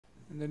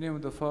In the name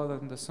of the Father,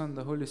 and the Son,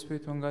 the Holy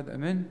Spirit, one God,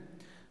 Amen.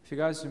 If you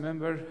guys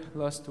remember,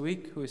 last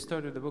week we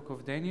started the book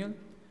of Daniel,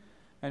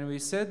 and we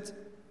said,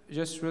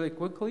 just really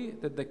quickly,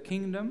 that the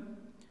kingdom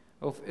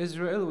of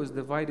Israel was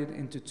divided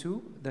into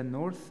two, the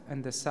north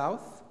and the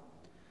south.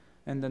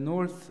 And the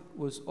north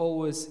was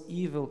always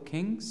evil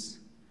kings.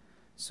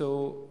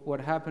 So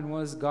what happened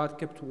was God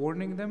kept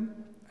warning them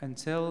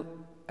until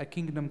a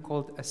kingdom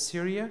called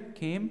Assyria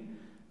came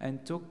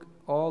and took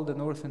all the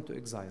north into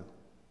exile.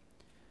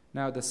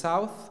 Now the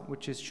south,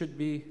 which should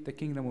be the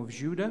kingdom of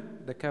Judah,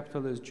 the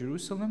capital is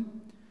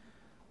Jerusalem.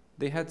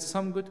 They had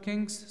some good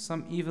kings,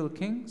 some evil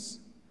kings.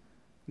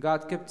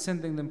 God kept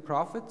sending them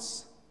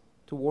prophets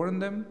to warn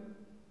them.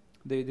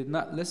 They did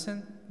not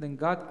listen. Then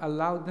God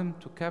allowed them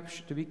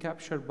to be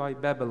captured by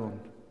Babylon,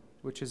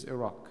 which is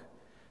Iraq.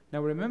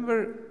 Now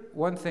remember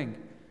one thing.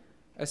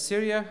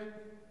 Assyria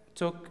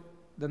took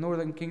the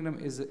northern kingdom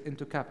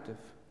into captive.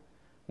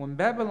 When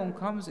Babylon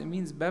comes, it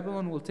means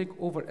Babylon will take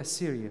over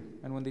Assyria.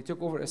 And when they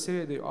took over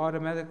Assyria, they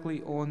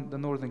automatically own the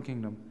northern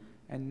kingdom.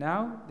 And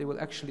now they will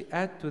actually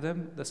add to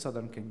them the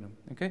southern kingdom.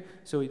 Okay?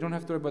 So you don't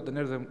have to worry about the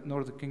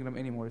northern kingdom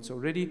anymore. It's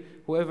already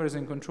whoever is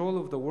in control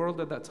of the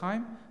world at that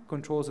time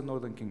controls the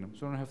northern kingdom.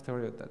 So you don't have to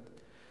worry about that.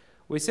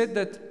 We said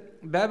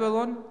that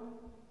Babylon,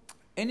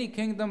 any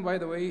kingdom, by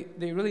the way,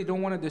 they really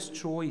don't want to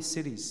destroy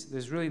cities.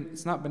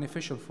 It's not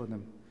beneficial for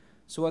them.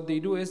 So what they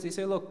do is they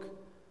say, look,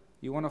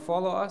 you want to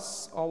follow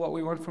us? All what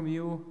we want from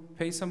you,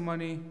 pay some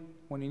money.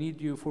 When we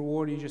need you for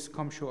war, you just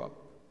come show up.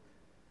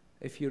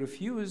 If you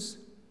refuse,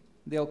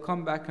 they'll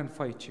come back and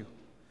fight you.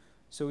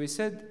 So we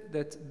said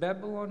that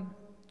Babylon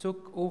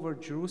took over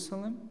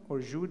Jerusalem or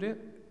Judah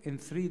in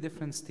 3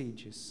 different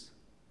stages.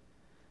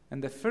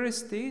 And the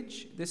first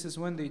stage, this is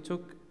when they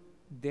took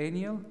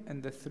Daniel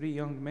and the 3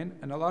 young men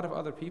and a lot of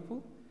other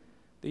people.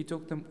 They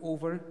took them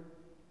over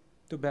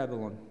to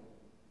Babylon.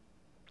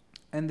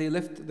 And they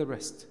left the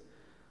rest.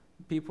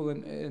 People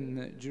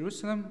in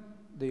Jerusalem,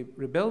 they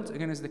rebelled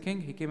against the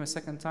king. He came a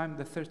second time.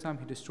 The third time,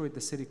 he destroyed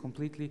the city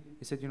completely.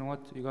 He said, you know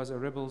what, you guys are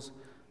rebels.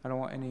 I don't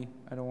want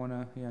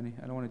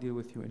to deal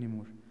with you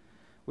anymore.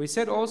 We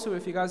said also,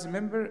 if you guys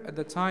remember, at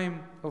the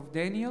time of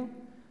Daniel,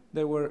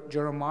 there were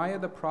Jeremiah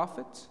the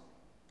prophet.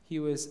 He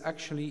was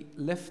actually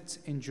left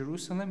in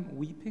Jerusalem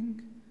weeping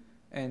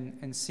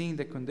and seeing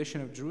the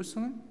condition of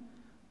Jerusalem.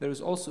 There was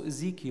also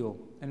Ezekiel.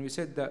 And we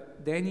said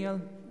that Daniel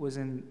was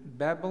in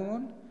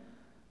Babylon,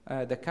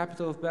 the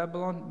capital of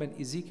Babylon, but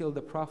Ezekiel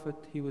the prophet,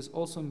 he was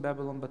also in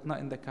Babylon, but not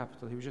in the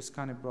capital. He was just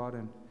kind of brought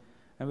in.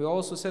 And we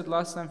also said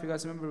last time, if you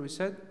guys remember, we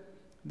said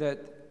that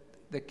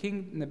the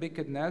king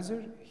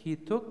Nebuchadnezzar, he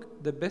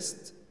took the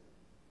best,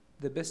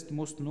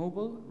 most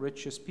noble,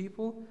 richest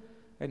people,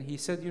 and he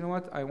said, you know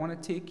what, I want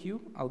to take you,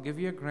 I'll give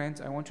you a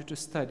grant, I want you to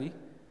study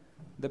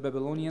the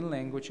Babylonian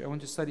language, I want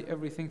to study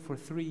everything for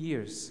 3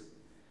 years.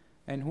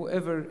 And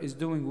whoever is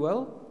doing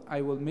well,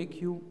 I will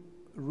make you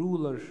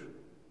ruler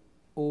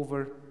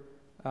over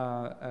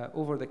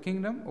the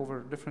kingdom,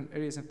 over different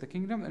areas of the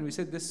kingdom. And we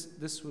said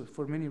this was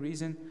for many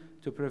reasons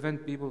to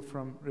prevent people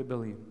from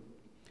rebellion.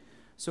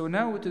 So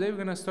now today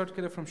we're going to start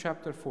from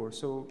chapter 4.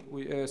 So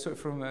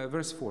from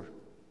verse 4.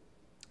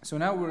 So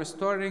now we're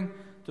starting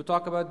to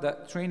talk about the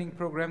training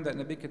program that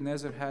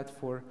Nebuchadnezzar had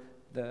for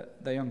the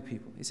young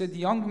people. He said, the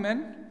young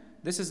men,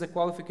 this is the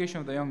qualification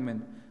of the young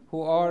men,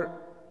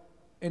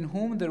 in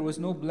whom there was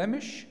no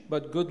blemish,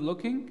 but good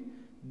looking,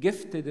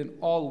 gifted in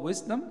all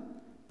wisdom,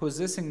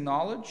 possessing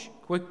knowledge,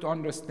 quick to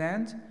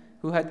understand,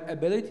 who had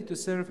ability to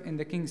serve in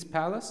the king's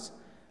palace,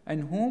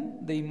 and whom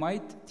they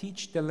might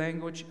teach the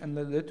language and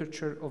the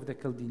literature of the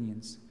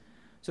Chaldeans.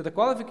 So the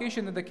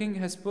qualification that the king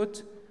has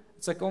put,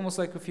 it's like almost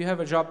like if you have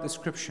a job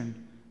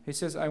description. He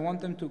says, I want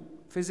them to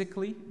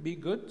physically be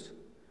good.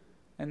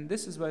 And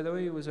this is, by the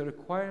way, was a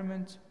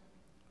requirement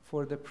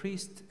for the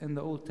priest in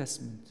the Old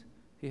Testament.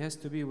 He has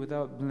to be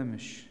without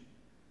blemish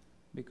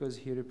because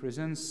he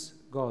represents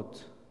God.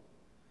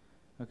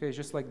 Okay,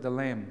 just like the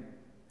lamb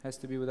has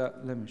to be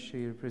without blemish.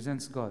 He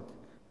represents God,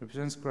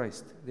 represents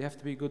Christ. They have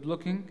to be good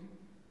looking,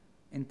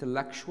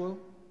 intellectual.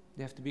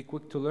 They have to be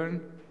quick to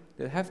learn.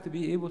 They have to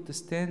be able to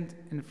stand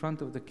in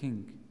front of the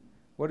king.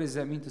 What does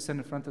that mean, to stand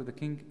in front of the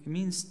king? It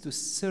means to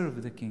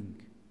serve the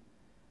king.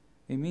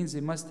 It means they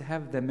must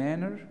have the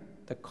manner,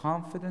 the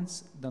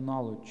confidence, the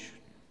knowledge.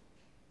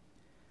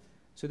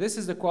 So this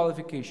is the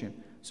qualification.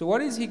 So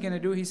what is he going to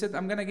do? He said,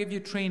 I'm going to give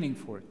you training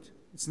for it.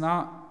 It's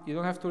not, you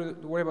don't have to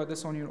worry about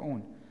this on your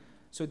own.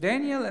 So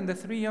Daniel and the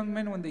 3 young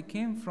men, when they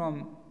came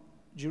from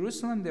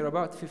Jerusalem, they're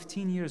about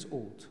 15 years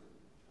old.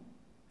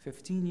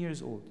 15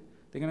 years old.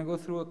 They're going to go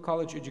through a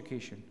college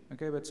education,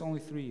 okay, but it's only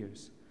 3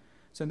 years.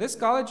 So in this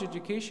college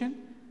education,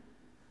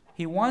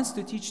 he wants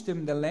to teach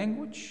them the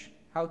language,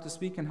 how to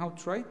speak and how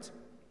to write.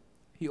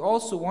 He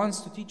also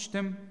wants to teach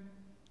them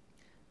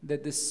the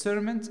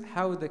discernment,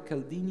 how the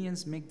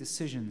Chaldeans make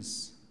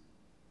decisions,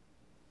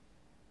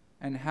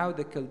 and how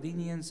the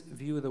Chaldeans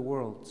view the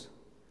world.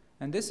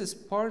 And this is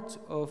part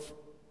of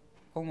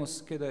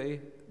almost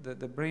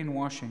the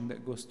brainwashing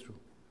that goes through.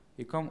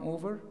 You come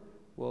over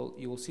well,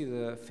 you will see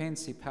the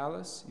fancy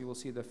palace, you will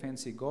see the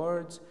fancy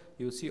guards,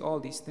 you will see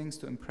all these things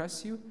to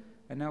impress you,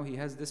 and now he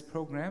has this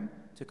program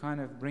to kind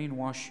of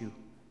brainwash you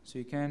so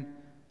you can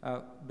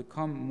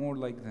become more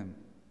like them.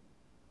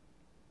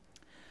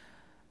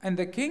 And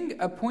the king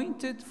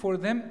appointed for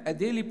them a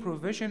daily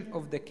provision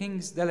of the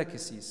king's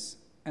delicacies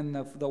and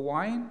of the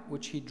wine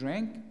which he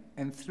drank,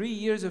 and 3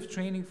 years of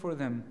training for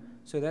them,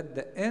 so that at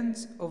the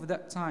end of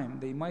that time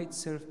they might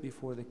serve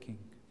before the king.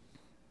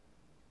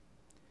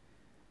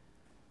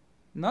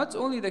 Not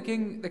only the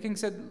king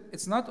said,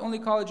 it's not only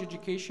college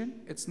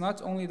education, it's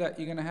not only that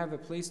you're going to have a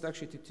place to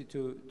actually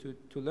to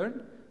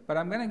learn, but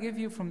I'm going to give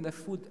you from the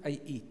food I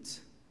eat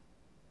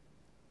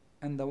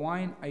and the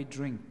wine I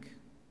drink.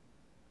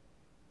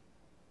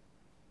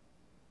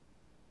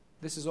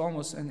 This is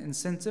almost an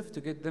incentive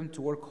to get them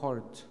to work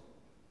hard.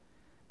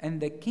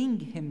 And the king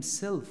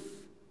himself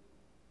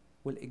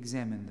will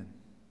examine them.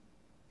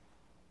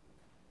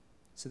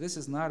 So this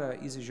is not an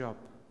easy job.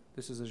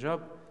 This is a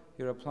job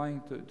you're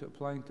applying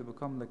to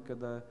become like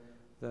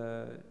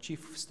the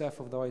chief of staff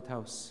of the White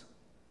House.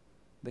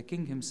 The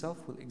king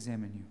himself will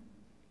examine you.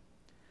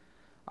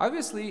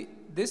 Obviously,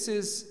 this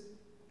is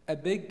a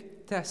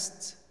big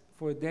test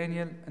for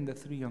Daniel and the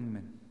 3 young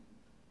men.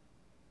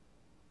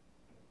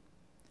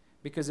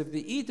 Because if they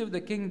eat of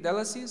the king's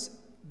delicacies,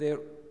 they're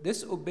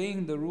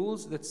disobeying the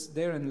rules that's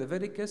there in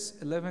Leviticus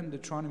 11,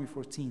 Deuteronomy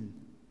 14.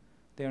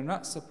 They are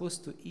not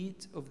supposed to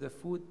eat of the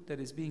food that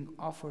is being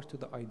offered to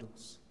the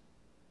idols.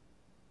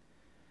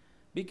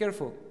 Be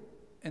careful.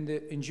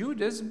 In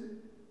Judaism,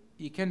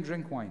 you can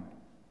drink wine.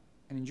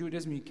 And in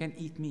Judaism, you can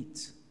eat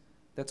meat.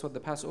 That's what the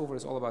Passover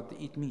is all about, to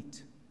eat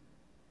meat.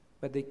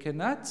 But they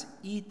cannot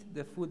eat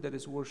the food that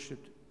is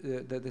worshipped,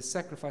 that is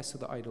sacrificed to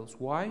the idols.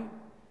 Why?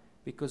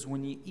 Because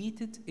when you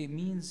eat it, it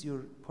means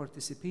you're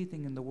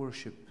participating in the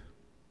worship.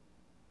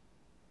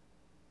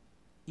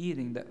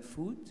 Eating that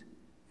food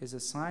is a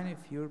sign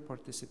of your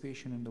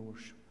participation in the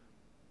worship.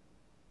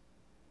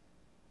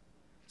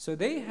 So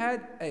they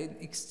had an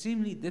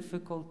extremely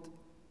difficult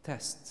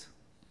test.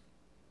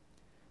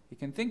 You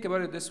can think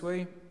about it this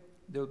way,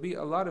 there'll be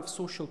a lot of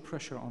social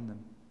pressure on them.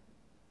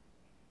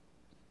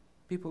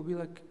 People will be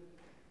like,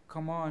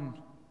 come on,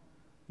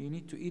 you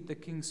need to eat the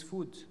king's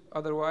food.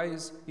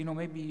 Otherwise,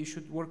 maybe you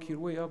should work your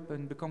way up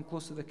and become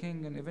close to the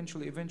king and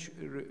eventually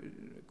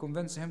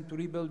convince him to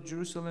rebuild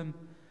Jerusalem.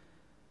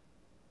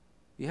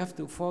 You have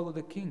to follow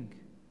the king.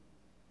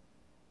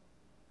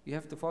 You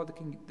have to follow the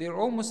king. They're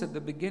almost at the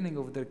beginning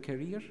of their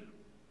career,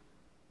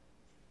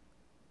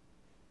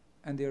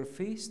 and they are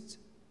faced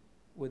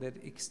with an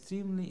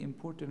extremely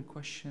important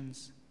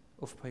questions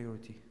of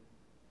priority.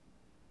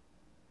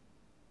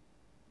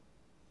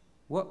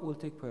 What will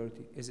take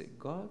priority? Is it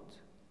God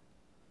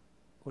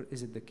or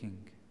is it the king?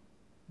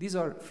 These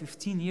are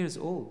 15 years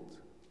old.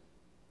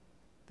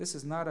 This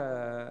is not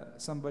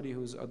somebody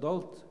who's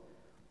adult.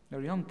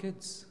 They're young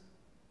kids.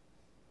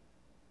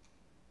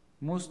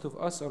 Most of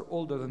us are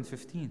older than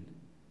 15.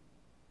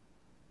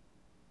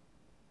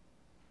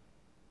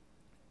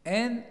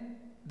 And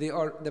they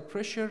are the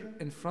pressure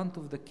in front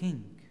of the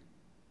king.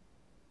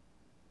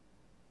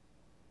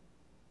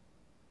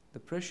 The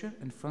pressure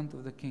in front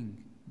of the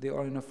king. They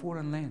are in a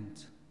foreign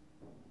land.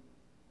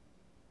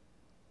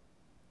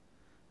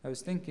 I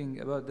was thinking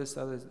about this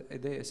the other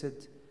day. I said,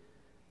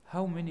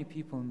 how many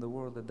people in the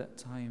world at that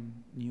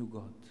time knew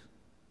God?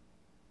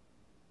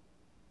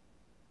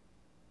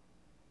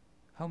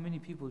 How many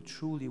people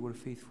truly were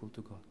faithful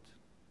to God?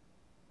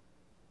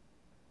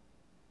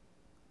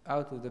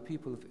 Out of the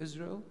people of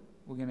Israel,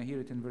 we're going to hear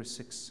it in verse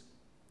 6. It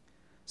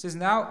says,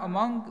 now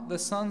among the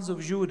sons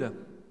of Judah,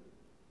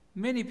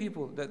 many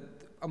people that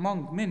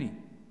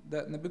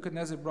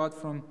Nebuchadnezzar brought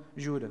from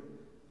Judah,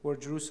 where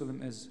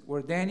Jerusalem is,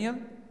 were Daniel,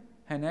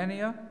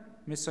 Hananiah,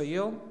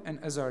 Mishael, and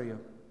Azariah.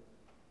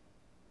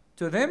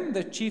 To them,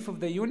 the chief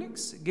of the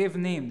eunuchs gave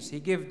names. He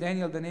gave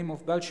Daniel the name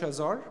of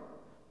Belshazzar.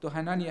 To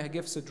Hananiah he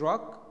gave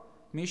Shadrach.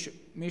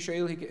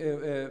 Mishael he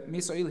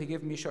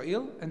gave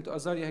Mishael, and to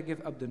Azariah he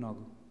gave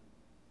Abednego.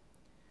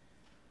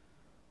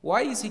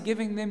 Why is he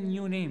giving them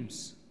new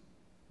names?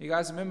 You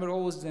guys remember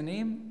always the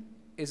name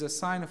is a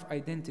sign of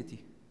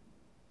identity.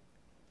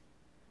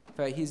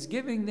 But he's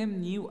giving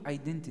them new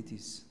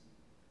identities.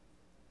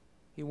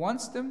 He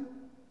wants them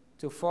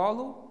to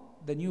follow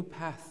the new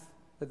path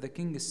that the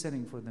king is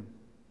setting for them.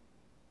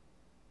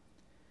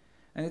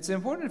 And it's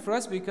important for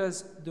us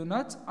because do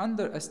not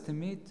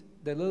underestimate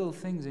the little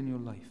things in your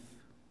life.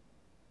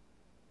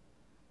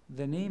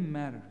 The name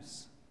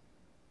matters.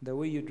 The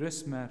way you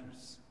dress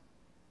matters.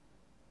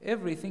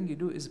 Everything you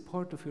do is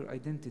part of your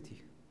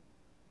identity.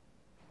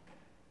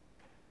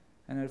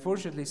 And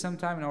unfortunately,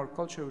 sometimes in our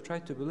culture, we try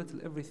to belittle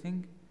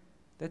everything.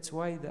 That's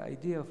why the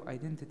idea of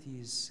identity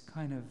is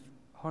kind of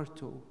hard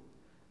to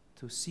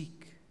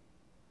seek.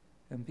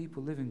 And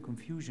people live in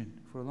confusion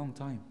for a long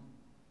time.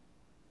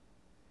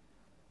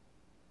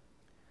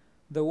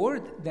 The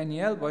word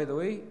Daniel, by the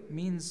way,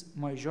 means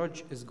my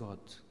judge is God.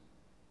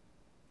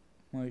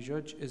 My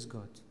judge is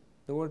God.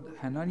 The word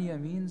Hananiah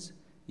means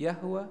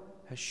Yahweh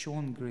has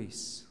shown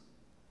grace,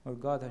 or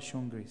God has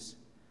shown grace.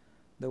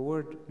 The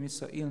word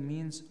Misael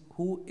means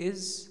who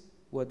is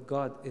what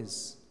God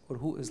is, or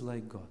who is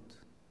like God.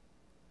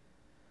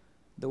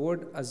 The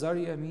word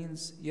Azariah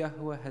means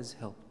Yahweh has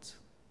helped.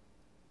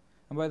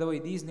 And by the way,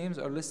 these names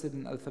are listed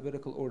in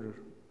alphabetical order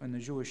in the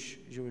Jewish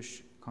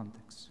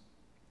context.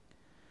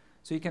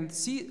 So you can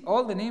see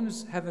all the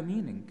names have a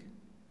meaning.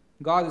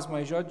 God is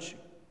my judge.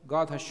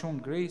 God has shown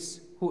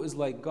grace. Who is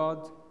like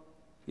God?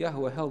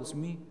 Yahweh helps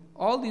me.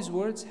 All these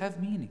words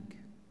have meaning.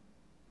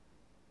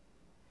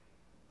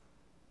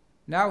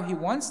 Now he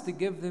wants to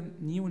give them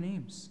new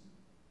names.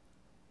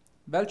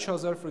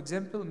 Belshazzar, for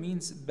example,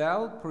 means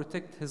Baal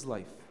protect his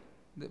life.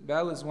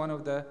 Baal is one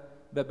of the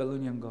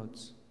Babylonian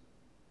gods.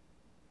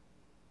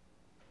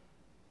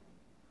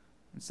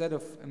 Instead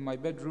of in my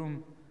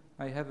bedroom,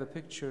 I have a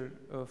picture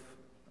of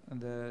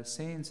the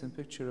saints and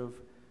picture of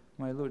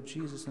my Lord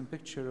Jesus and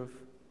picture of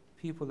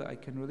people that I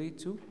can relate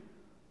to.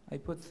 I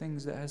put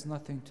things that has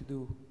nothing to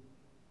do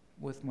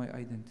with my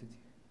identity.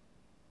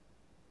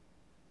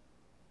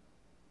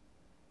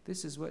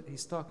 This is what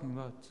he's talking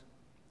about.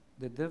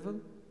 The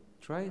devil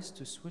tries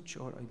to switch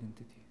our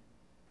identity.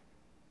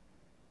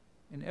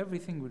 In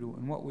everything we do,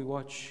 in what we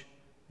watch,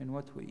 in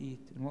what we eat,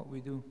 in what we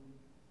do.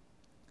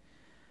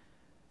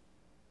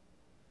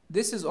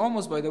 This is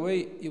almost, by the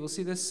way, you will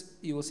see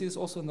this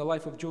also in the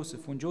life of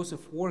Joseph. When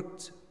Joseph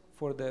worked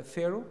for the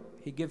Pharaoh,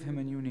 he gave him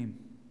a new name.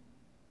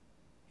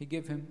 He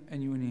gave him a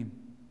new name.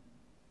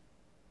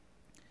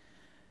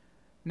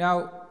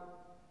 Now,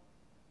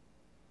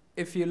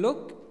 if you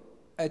look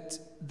at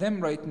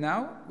them right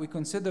now, we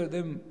consider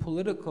them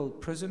political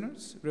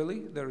prisoners, really.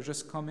 They're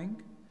just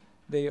coming.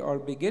 They are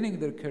beginning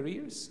their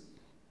careers,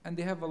 and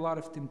they have a lot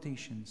of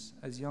temptations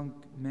as young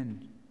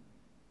men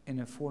in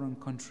a foreign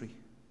country.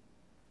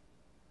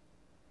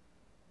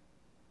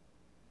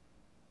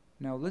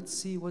 Now let's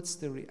see what's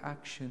the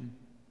reaction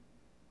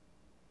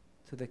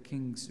to the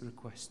king's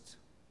request.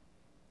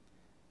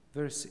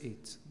 Verse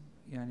 8,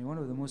 one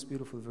of the most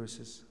beautiful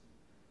verses.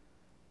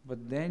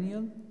 But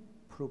Daniel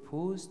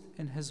proposed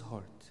in his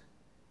heart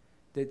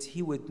that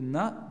he would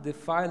not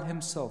defile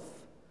himself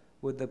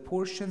with the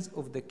portions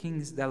of the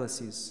king's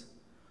delicacies,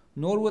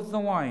 nor with the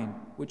wine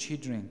which he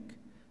drank.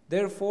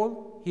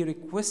 Therefore he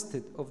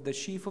requested of the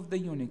chief of the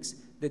eunuchs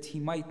that he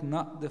might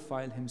not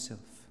defile himself.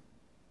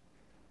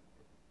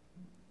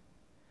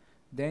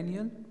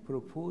 Daniel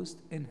proposed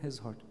in his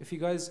heart. If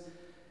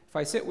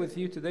I sit with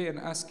you today and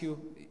ask you,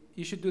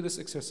 you should do this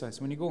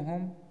exercise. When you go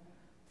home,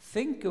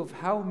 think of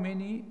how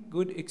many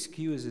good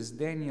excuses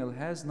Daniel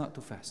has not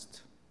to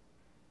fast.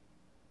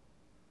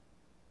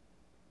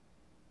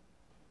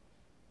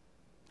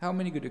 How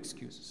many good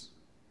excuses?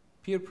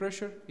 Peer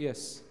pressure?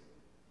 Yes.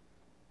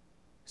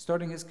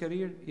 Starting his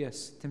career?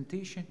 Yes.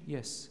 Temptation?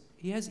 Yes.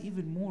 He has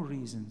even more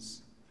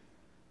reasons.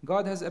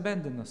 God has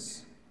abandoned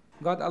us.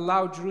 God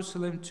allowed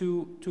Jerusalem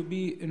to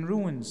be in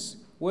ruins.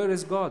 Where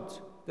is God?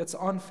 That's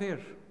unfair.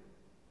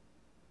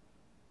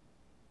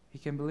 He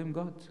can blame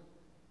God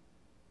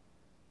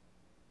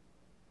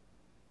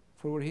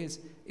for where he is.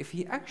 If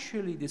he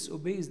actually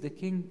disobeys the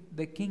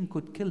king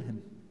could kill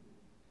him.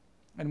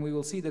 And we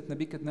will see that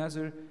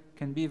Nebuchadnezzar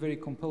can be very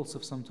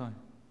compulsive sometimes.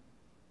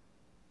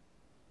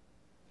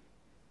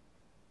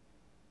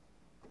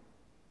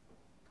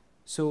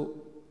 So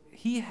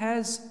he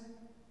has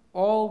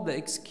all the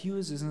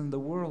excuses in the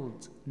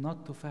world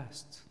not to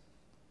fast.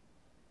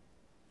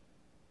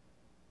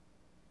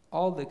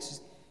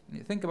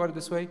 Think about it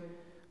this way.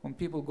 When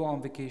people go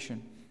on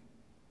vacation,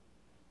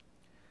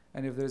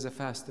 and if there's a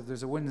fast, if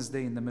there's a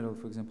Wednesday in the middle,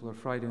 for example, or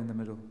Friday in the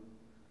middle,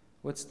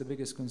 what's the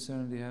biggest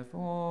concern they have?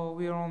 Oh,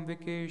 we are on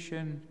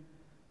vacation.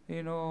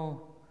 We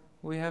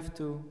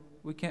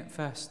can't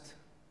fast.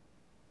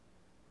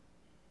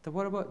 But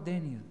what about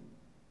Daniel?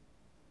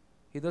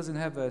 He doesn't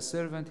have a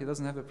servant, he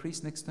doesn't have a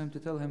priest next to him to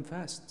tell him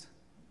fast.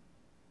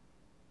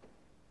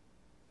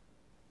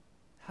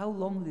 How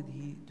long did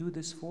he do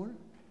this for?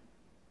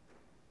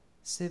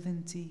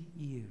 70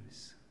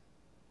 years.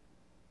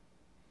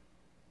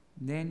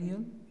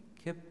 Daniel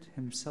kept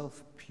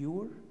himself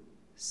pure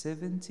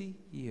 70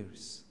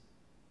 years.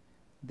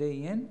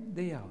 Day in,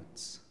 day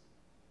out.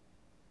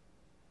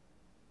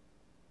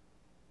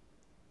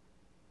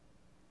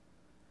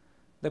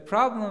 The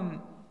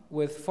problem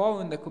with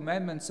following the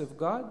commandments of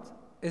God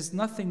is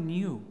nothing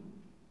new.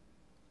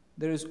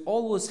 There is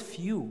always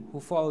few who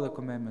follow the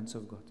commandments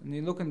of God. And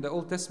you look in the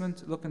Old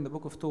Testament, look in the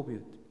book of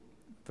Tobit,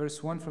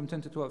 verse 1 from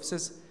 10 to 12. It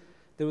says,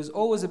 there was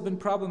always been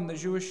problem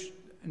between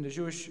the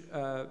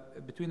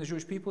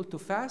Jewish people to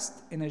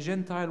fast in a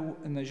Gentile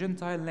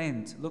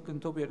land. Look in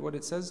Tobit what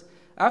it says.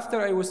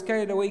 After I was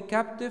carried away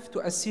captive to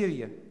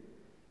Assyria,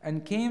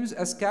 and came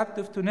as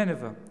captive to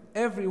Nineveh,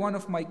 every one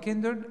of my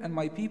kindred and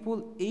my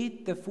people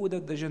ate the food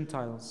of the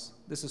Gentiles.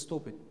 This is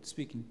Tobit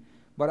speaking.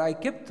 But I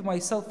kept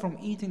myself from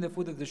eating the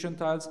food of the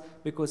Gentiles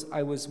because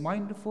I was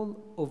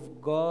mindful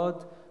of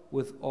God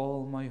with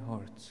all my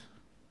heart.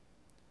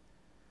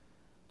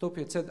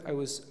 Tobit said, I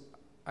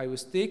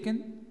was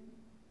taken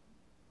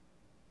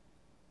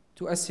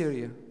to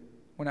Assyria.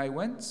 When I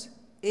went,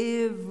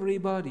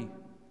 everybody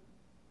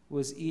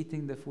was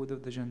eating the food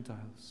of the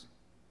Gentiles.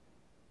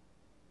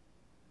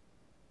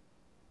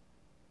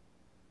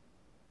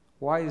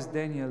 Why is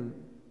Daniel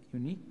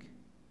unique?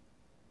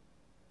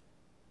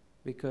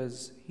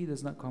 Because he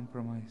does not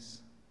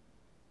compromise.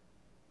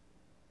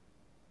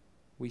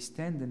 We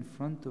stand in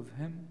front of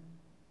him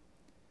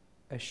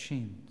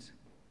ashamed.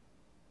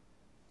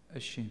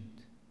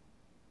 Ashamed.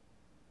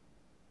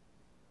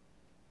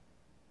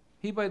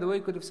 He, by the way,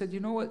 could have said, you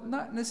know what,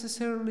 not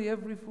necessarily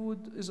every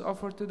food is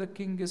offered to the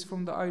king is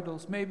from the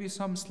idols. Maybe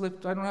some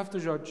slipped. I don't have to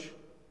judge.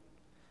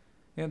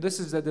 You know, this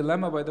is the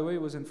dilemma, by the way,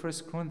 was in 1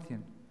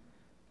 Corinthians,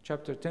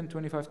 chapter 10,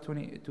 25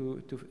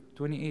 to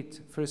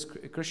 28,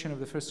 first Christian of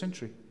the first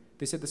century.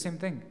 They said the same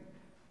thing.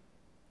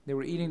 They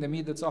were eating the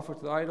meat that's offered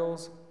to the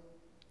idols.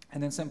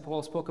 And then St.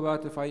 Paul spoke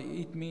about if I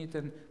eat meat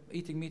and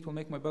eating meat will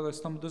make my belly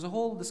stumble. There's a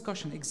whole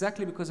discussion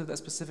exactly because of that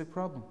specific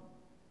problem.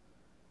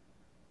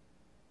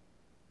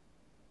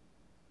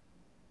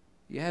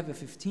 You have a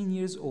 15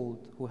 years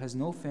old who has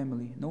no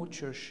family, no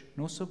church,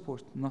 no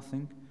support,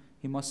 nothing.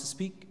 He must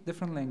speak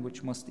different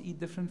language, must eat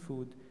different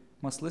food,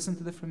 must listen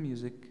to different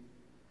music,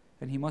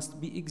 and he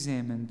must be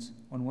examined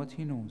on what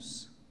he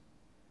knows.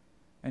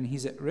 And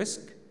he's at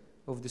risk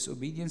of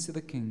disobedience to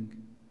the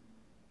king.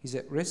 He's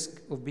at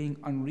risk of being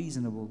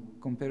unreasonable in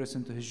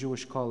comparison to his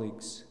Jewish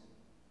colleagues.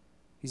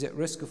 He's at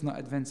risk of not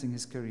advancing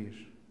his career.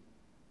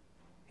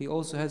 He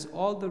also has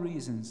all the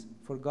reasons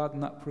for God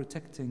not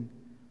protecting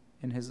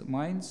in his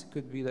minds.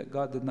 Could be that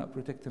God did not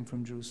protect him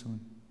from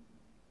Jerusalem.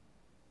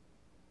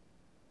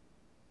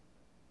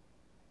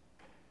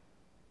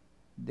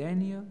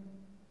 Daniel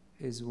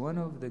is one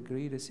of the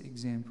greatest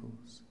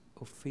examples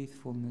of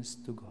faithfulness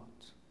to God.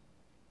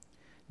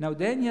 Now,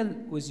 Daniel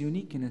was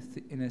unique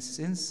in a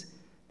sense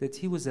that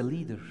he was a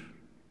leader.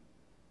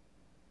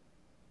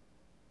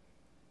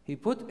 He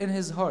put in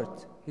his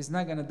heart, he's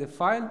not going to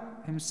defile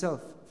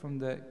himself from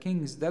the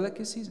king's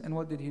delicacies, and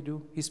what did he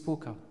do? He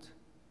spoke out.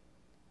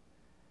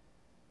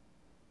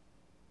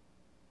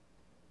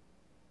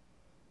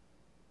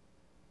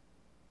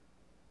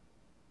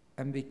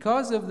 And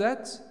because of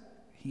that,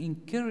 he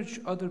encouraged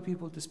other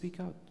people to speak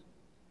out.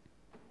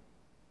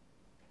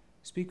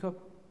 Speak up.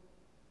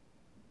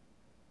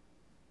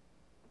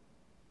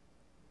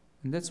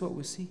 And that's what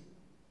we see.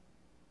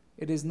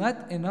 It is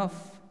not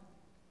enough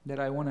that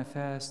I want to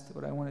fast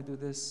or I want to do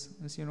this.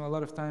 As you know, a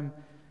lot of time,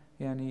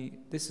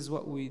 this is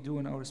what we do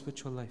in our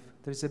spiritual life.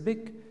 There's a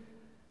big,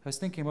 I was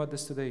thinking about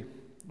this today.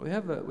 We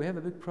have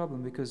a big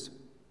problem because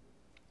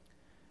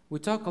we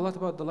talk a lot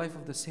about the life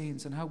of the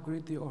saints and how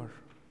great they are.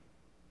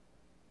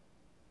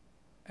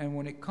 And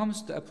when it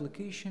comes to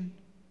application,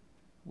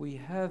 we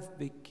have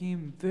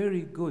become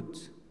very good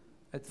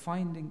at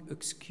finding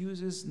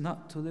excuses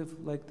not to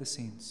live like the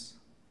saints.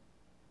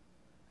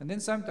 And then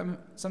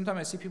sometimes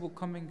I see people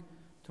coming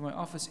to my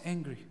office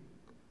angry.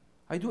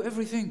 I do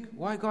everything.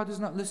 Why God is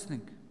not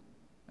listening?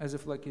 As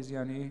if like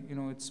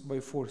it's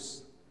by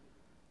force.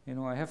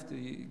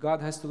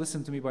 God has to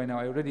listen to me by now.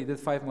 I already did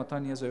 5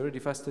 matanyas. I already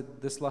fasted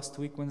this last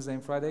week, Wednesday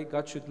and Friday.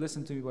 God should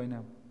listen to me by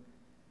now.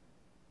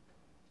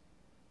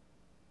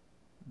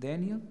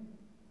 Daniel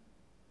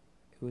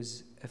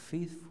was a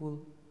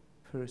faithful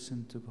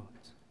person to God.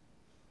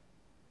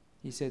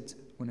 He said,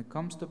 when it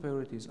comes to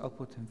priorities, I'll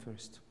put him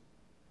first.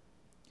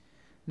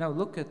 Now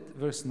look at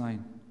verse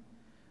 9.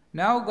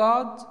 Now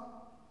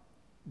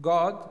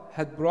God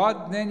had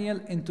brought Daniel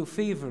into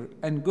favor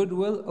and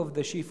goodwill of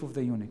the chief of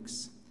the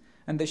eunuchs.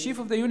 And the chief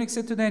of the eunuchs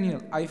said to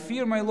Daniel, I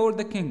fear my lord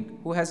the king,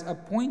 who has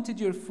appointed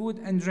your food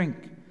and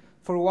drink.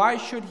 For why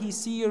should he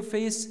see your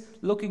face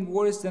looking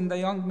worse than the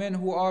young men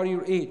who are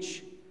your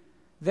age?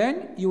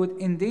 Then you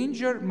would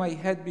endanger my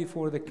head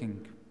before the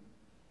king.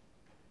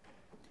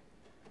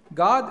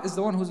 God is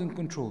the one who's in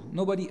control,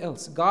 nobody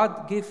else.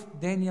 God gave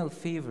Daniel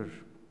favor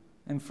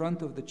in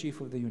front of the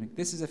chief of the eunuch.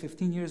 This is a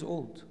 15 years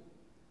old.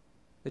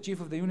 The chief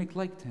of the eunuch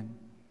liked him,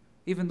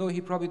 even though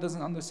he probably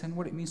doesn't understand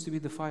what it means to be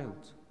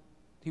defiled.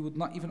 He would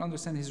not even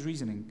understand his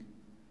reasoning.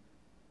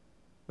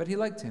 But he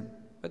liked him.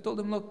 I told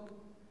him, look,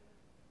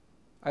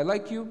 I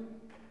like you,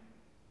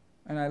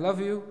 and I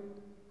love you,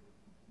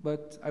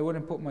 but I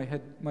wouldn't put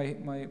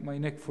my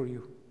neck for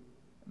you.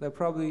 That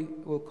probably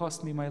will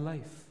cost me my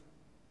life.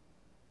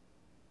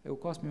 It will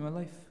cost me my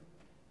life.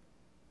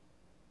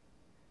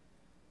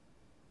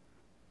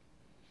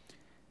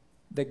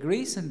 The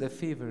grace and the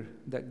favor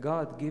that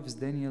God gives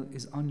Daniel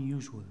is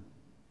unusual.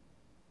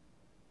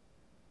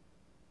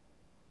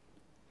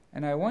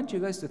 And I want you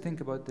guys to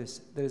think about this.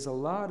 There is a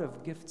lot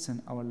of gifts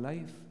in our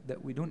life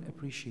that we don't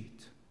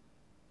appreciate.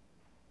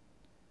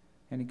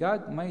 And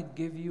God might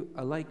give you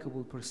a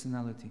likable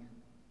personality.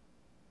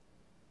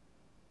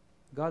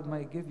 God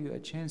might give you a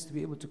chance to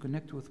be able to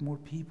connect with more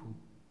people.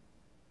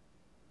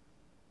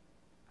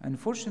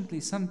 Unfortunately,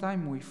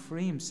 sometimes we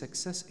frame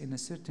success in a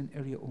certain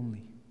area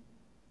only.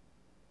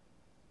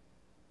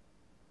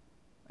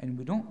 And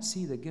we don't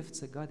see the gifts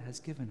that God has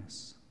given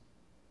us.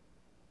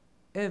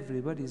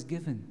 Everybody is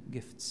given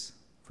gifts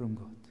from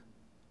God.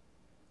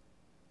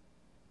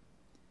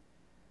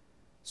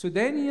 So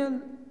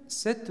Daniel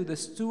said to the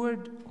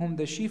steward whom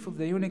the chief of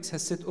the eunuchs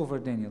has set over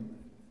Daniel.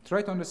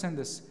 Try to understand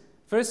this.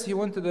 First, he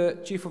went to the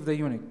chief of the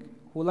eunuch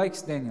who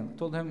likes Daniel.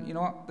 Told him, you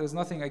know what, there's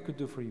nothing I could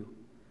do for you.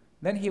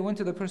 Then he went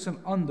to the person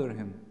under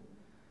him.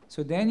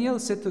 So Daniel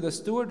said to the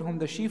steward, whom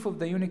the chief of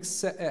the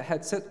eunuchs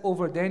had set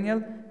over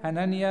Daniel,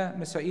 Hananiah,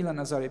 Mishael, and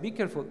Azariah. Be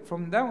careful.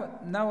 From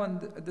now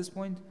on, at this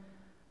point,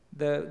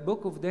 the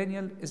book of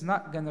Daniel is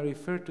not going to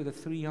refer to the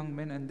three young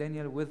men and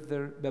Daniel with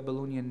their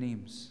Babylonian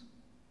names,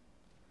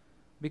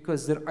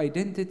 because their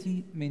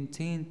identity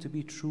maintained to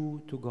be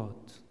true to God.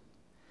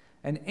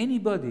 And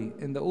anybody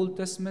in the Old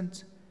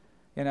Testament,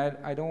 and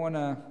I don't want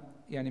to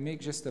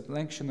make just a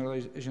blank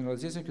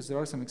generalization, because there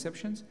are some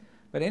exceptions,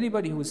 but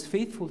anybody who is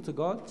faithful to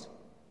God,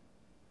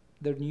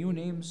 their new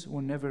names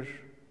will never,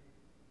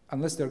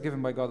 unless they're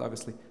given by God,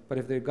 obviously, but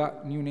if they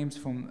got new names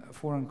from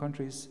foreign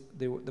countries,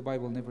 the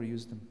Bible never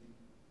used them.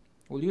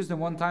 We'll use them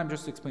one time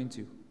just to explain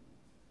to you.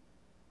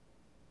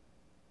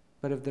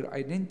 But if their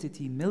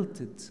identity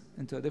melted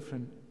into a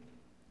different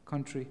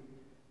country,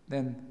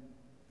 then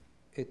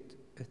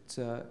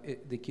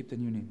they keep the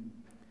new name.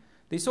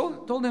 They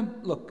told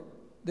him, look,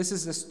 this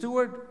is the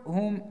steward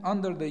whom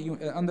under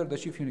the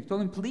chief eunuch.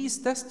 Told him, please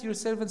test your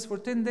servants for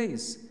 10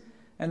 days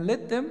and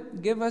let them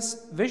give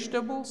us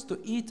vegetables to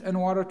eat and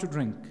water to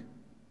drink.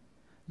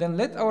 Then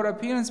let our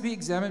appearance be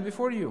examined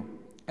before you,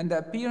 and the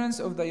appearance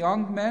of the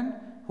young men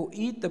who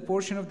eat the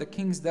portion of the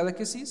king's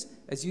delicacies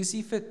as you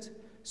see fit.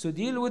 So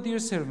deal with your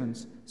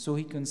servants. So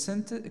he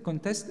consented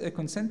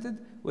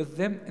with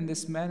them in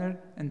this manner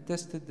and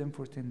tested them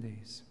for 10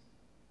 days.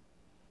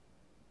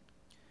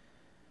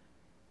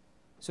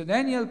 So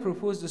Daniel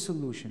proposed a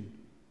solution.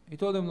 He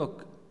told them,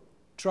 look,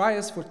 try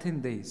us for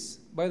 10 days.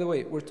 By the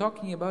way, we're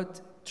talking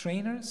about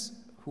trainers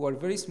who are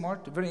very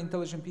smart, very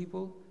intelligent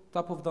people,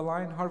 top of the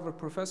line, Harvard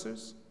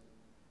professors,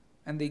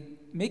 and they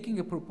making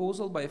a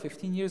proposal by a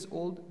 15 years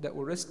old that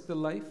will risk their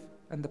life,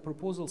 and the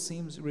proposal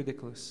seems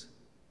ridiculous.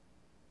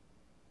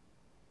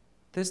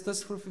 Test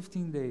us for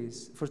 10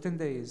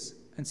 days,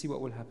 and see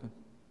what will happen.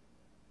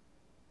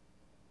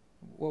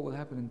 What will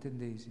happen in 10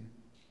 days? Yeah?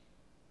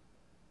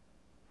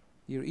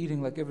 You're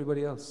eating like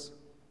everybody else.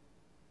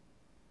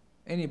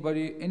 Any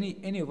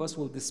of us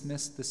will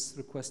dismiss this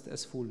request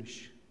as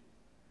foolish.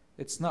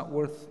 It's not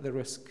worth the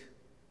risk.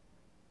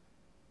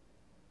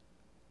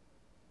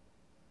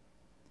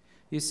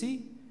 You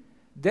see,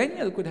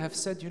 Daniel could have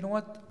said, you know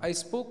what, I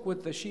spoke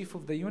with the chief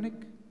of the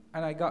eunuch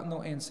and I got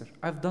no answer.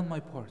 I've done my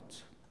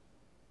part.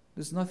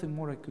 There's nothing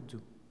more I could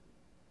do.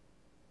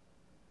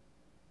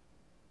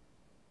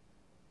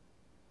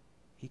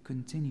 He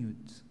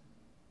continued.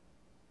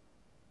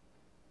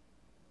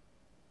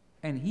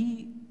 And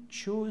he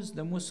chose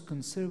the most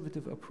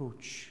conservative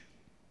approach.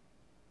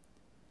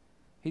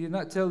 He did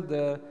not tell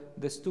the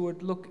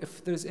steward, look,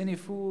 if there's any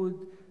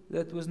food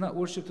that was not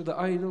worshipped to the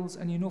idols,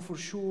 and you know for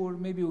sure,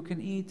 maybe we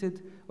can eat it,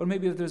 or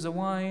maybe if there's a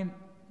wine,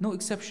 no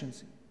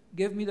exceptions.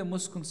 Give me the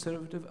most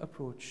conservative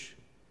approach,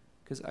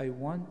 because I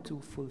want to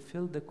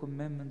fulfill the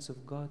commandments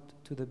of God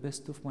to the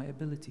best of my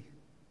ability.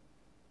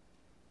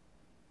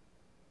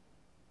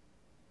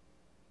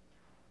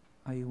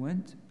 I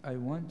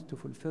want to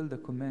fulfill the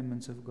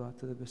commandments of God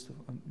to the best of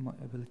my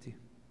ability.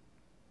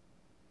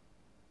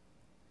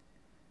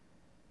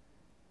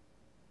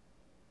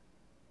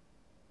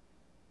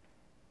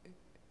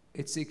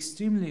 It's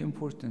extremely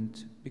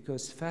important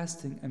because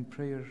fasting and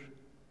prayer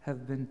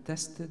have been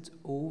tested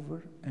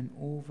over and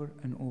over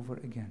and over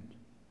again.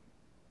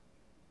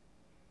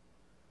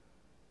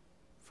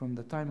 From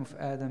the time of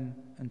Adam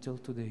until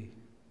today.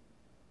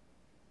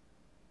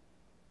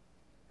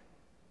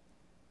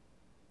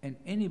 And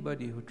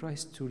anybody who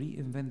tries to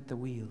reinvent the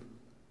wheel,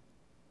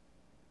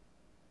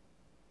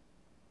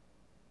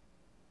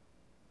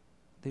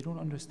 they don't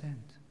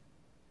understand.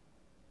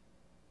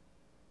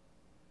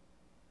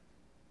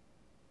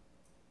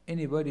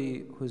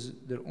 Anybody who's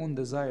their own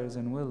desires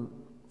and will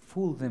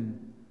fool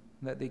them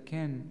that they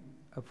can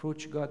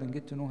approach God and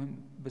get to know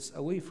Him, but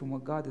away from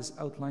what God is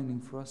outlining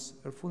for us,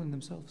 are fooling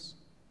themselves.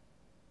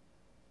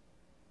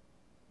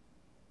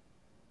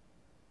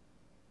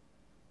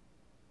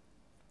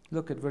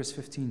 Look at verse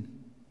 15.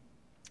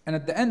 And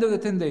at the end of the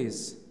 10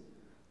 days,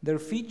 their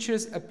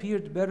features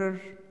appeared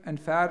better and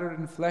fatter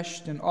in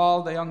flesh than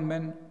all the young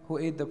men who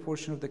ate the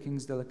portion of the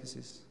king's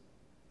delicacies.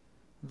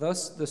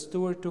 Thus the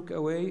steward took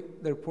away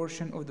their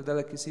portion of the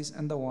delicacies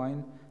and the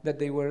wine that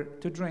they were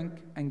to drink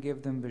and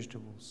gave them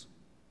vegetables.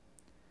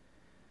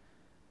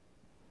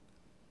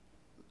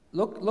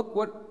 Look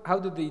how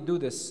did they do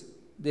this?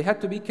 They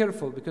had to be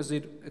careful because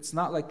it's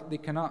not like they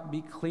cannot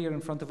be clear in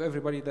front of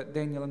everybody that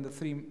Daniel and the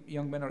three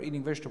young men are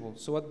eating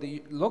vegetables. So what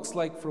it looks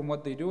like from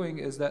what they're doing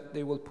is that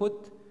they will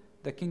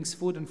put the king's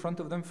food in front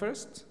of them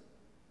first,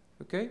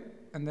 okay?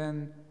 And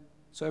then,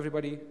 so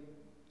everybody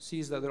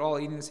sees that they're all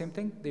eating the same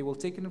thing, they will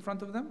take it in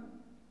front of them,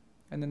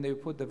 and then they will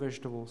put the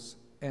vegetables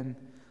and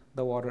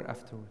the water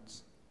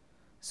afterwards.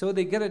 So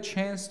they get a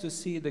chance to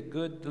see the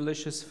good,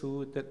 delicious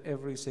food that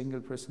every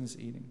single person is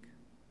eating.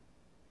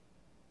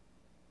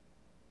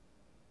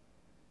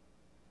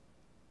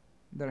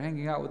 They're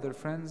hanging out with their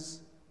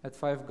friends at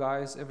Five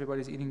Guys,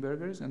 everybody's eating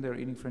burgers, and they're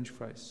eating French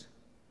fries.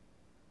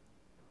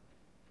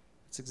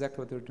 That's exactly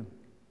what they're doing.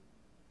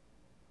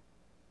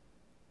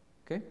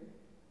 Okay?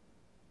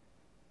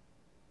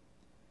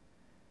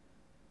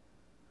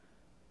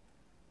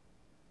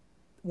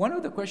 One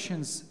of the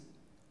questions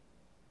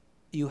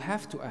you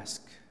have to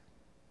ask,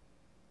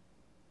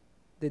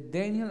 did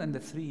Daniel and the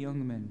three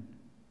young men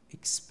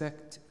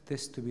expect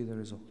this to be the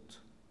result?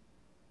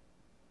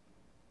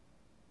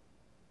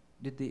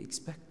 Did they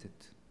expect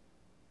it?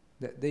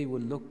 That they will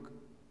look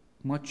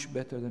much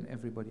better than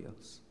everybody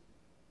else?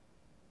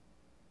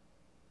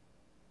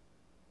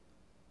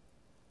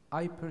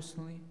 I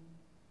personally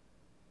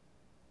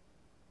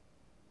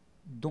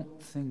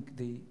don't think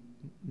they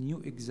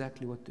knew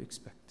exactly what to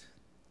expect.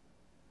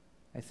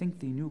 I think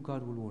they knew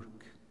God will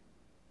work.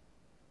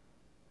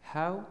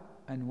 How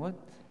and what,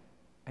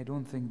 I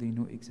don't think they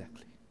knew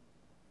exactly.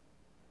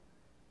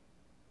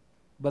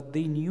 But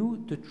they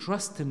knew to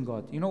trust in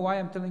God. You know why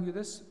I'm telling you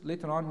this?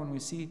 Later on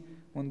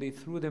when they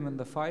threw them in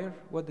the fire,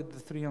 what did the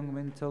three young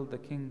men tell the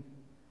king?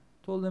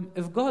 Told him,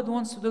 if God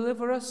wants to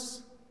deliver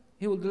us,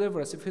 He will deliver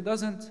us. If He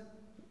doesn't,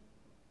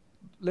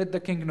 let the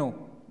king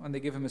know. And they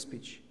give him a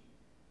speech.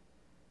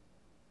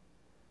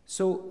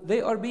 So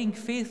they are being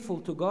faithful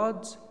to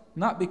God,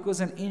 not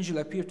because an angel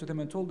appeared to them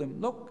and told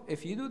them, look,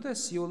 if you do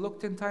this, you will look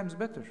 10 times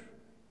better.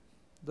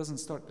 It doesn't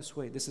start this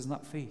way. This is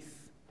not faith.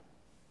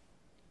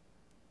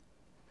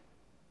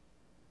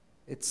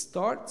 It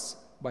starts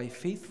by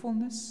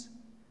faithfulness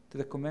to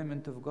the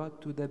commandment of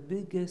God to the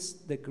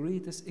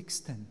greatest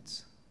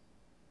extent.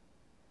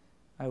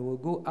 I will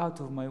go out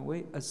of my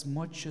way as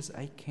much as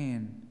I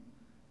can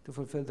to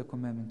fulfill the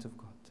commandment of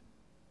God.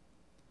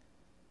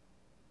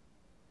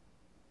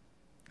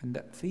 And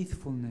that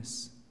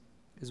faithfulness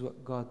is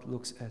what God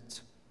looks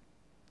at.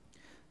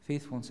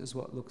 Faithfulness is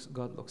what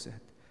God looks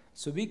at.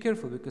 So be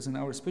careful, because in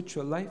our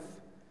spiritual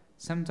life,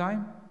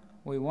 sometimes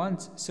we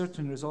want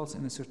certain results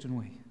in a certain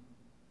way.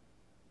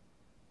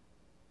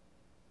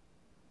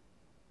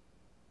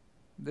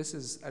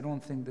 I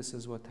don't think this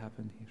is what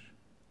happened here.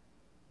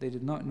 They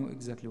did not know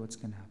exactly what's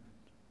going to happen.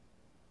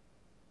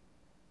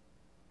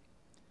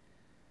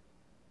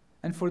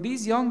 And for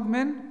these young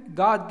men,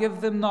 God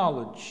gave them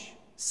knowledge,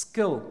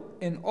 skill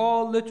in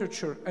all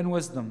literature and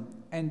wisdom.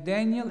 And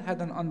Daniel had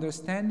an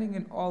understanding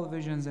in all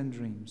visions and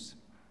dreams.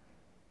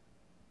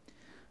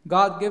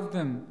 God gave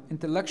them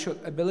intellectual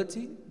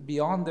ability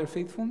beyond their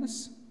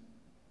faithfulness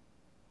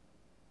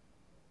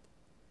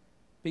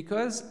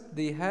because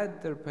they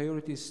had their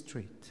priorities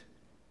straight.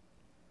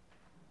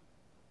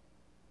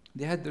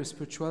 They had their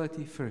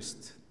spirituality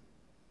first.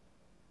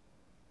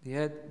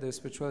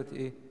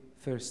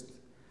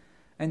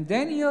 And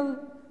Daniel,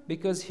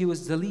 because he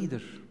was the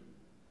leader,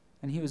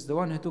 and he was the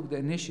one who took the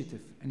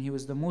initiative, and he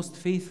was the most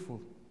faithful,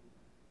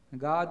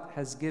 God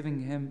has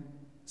given him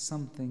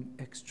something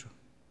extra.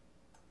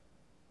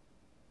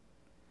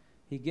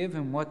 He gave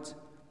him what?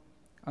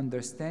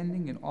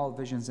 Understanding in all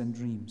visions and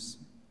dreams.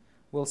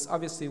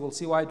 Obviously, we'll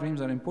see why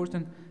dreams are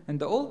important. In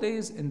the old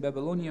days, in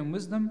Babylonian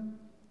wisdom,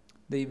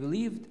 they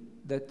believed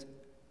that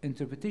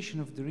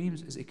interpretation of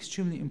dreams is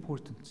extremely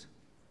important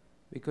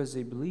because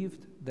they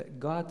believed that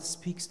God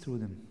speaks through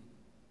them.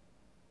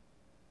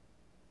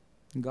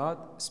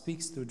 God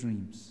speaks through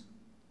dreams.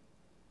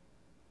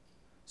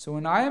 So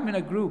when I am in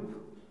a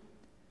group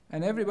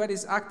and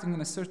everybody's acting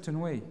in a certain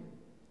way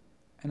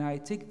and I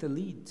take the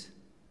lead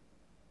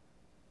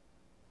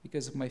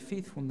because of my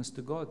faithfulness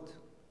to God,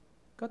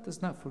 God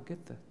does not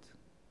forget that.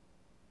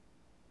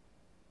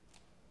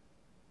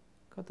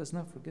 God does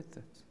not forget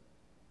that.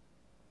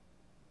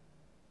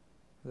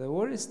 The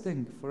worst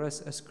thing for us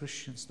as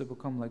Christians to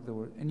become like the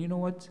world. And you know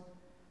what?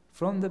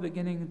 From the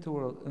beginning of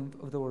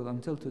the world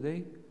until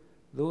today,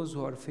 those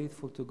who are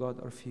faithful to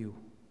God are few.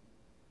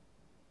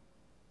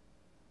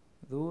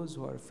 Those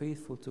who are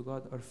faithful to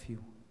God are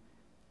few.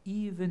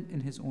 Even in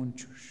His own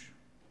church.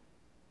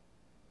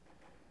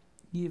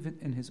 Even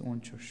in His own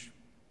church.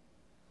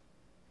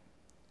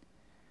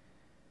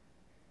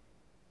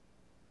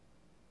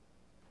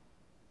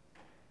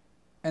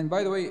 And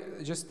by the way,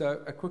 just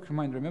a quick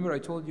reminder. Remember I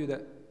told you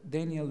that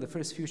Daniel, the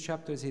first few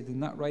chapters, he did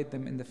not write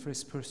them in the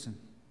first person.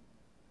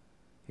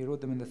 He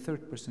wrote them in the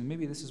third person.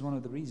 Maybe this is one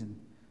of the reasons.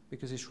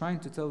 Because he's trying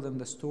to tell them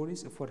the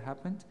stories of what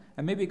happened.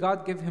 And maybe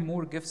God gave him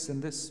more gifts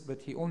than this,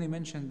 but he only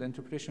mentioned the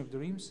interpretation of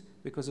dreams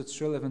because it's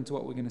relevant to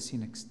what we're going to see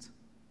next.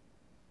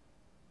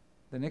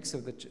 The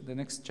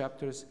next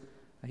chapters,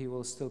 he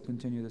will still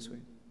continue this way.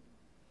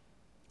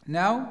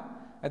 Now,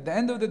 at the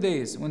end of the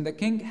days, when the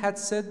king had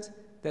said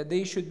that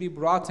they should be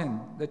brought in,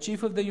 the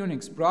chief of the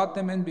eunuchs brought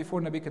them in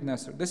before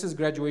Nebuchadnezzar. This is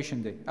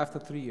graduation day, after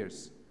 3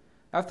 years.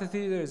 After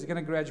 3 years, they're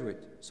going to graduate.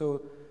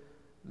 So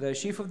the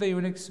chief of the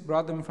eunuchs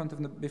brought them in front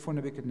of before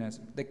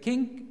Nebuchadnezzar.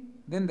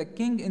 Then the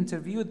king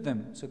interviewed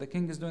them. So the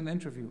king is doing the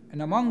interview.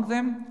 And among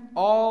them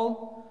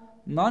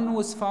none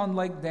was found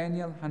like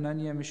Daniel,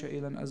 Hananiah,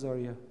 Mishael, and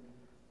Azariah.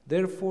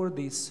 Therefore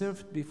they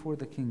served before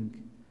the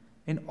king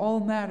in all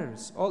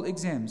matters, all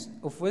exams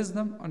of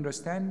wisdom,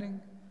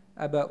 understanding,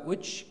 about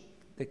which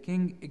the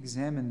king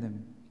examined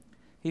them.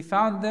 He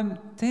found them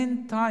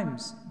 10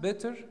 times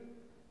better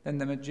than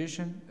the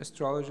magician,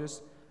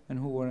 astrologers, and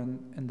who were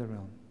in the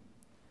realm.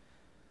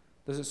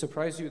 Does it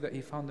surprise you that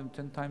he found them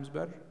 10 times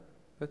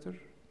better?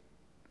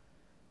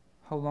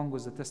 How long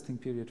was the testing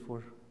period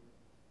for?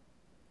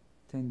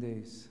 10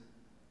 days.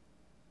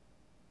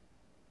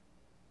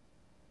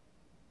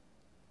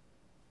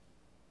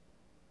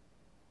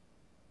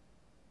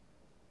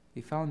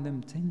 He found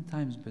them 10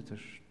 times better.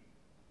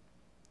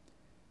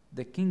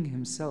 The king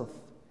himself,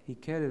 he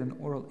carried an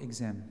oral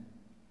exam.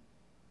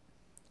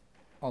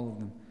 All of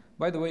them.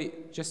 By the way,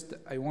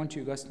 I want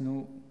you guys to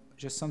know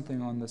just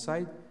something on the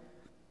side.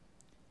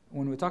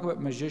 When we talk about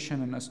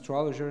magician and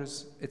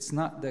astrologers, it's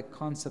not the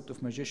concept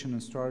of magician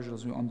and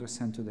astrologers we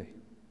understand today.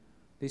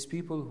 These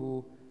people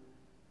who,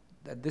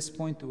 at this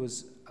point,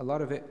 was a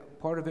lot of it,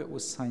 part of it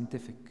was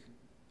scientific,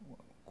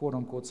 quote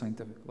unquote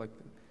scientific. Like,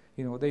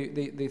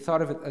 they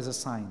thought of it as a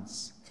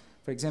science.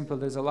 For example,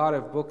 there's a lot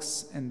of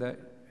books in the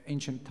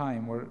ancient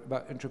time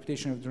about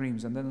interpretation of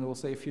dreams, and then they will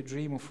say, if you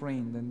dream of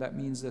rain, then that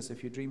means this.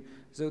 If you dream,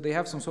 so they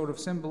have some sort of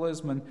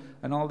symbolism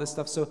and all this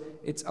stuff. So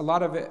it's a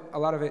lot of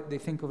it. They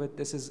think of it.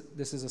 This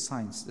is a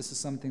science. This is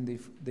something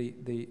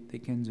they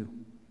can do.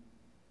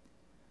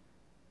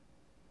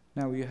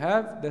 Now you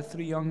have the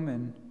 3 young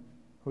men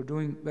who are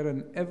doing better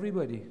than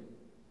everybody.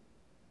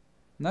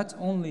 Not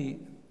only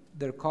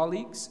their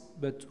colleagues,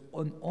 but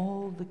on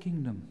all the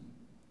kingdom.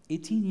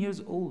 18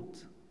 years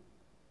old.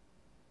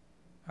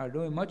 Are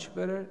doing much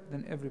better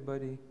than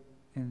everybody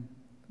in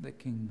the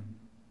kingdom.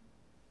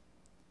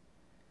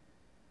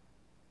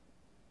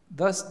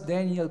 Thus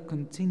Daniel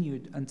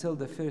continued until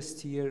the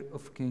first year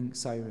of King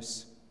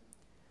Cyrus.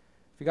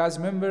 If you guys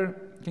remember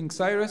King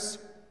Cyrus,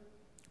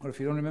 or if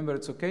you don't remember,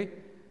 it's okay.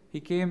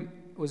 He came,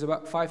 it was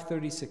about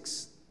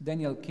 536.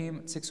 Daniel came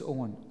at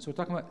 601. So we're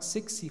talking about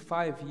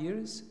 65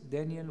 years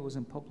Daniel was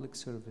in public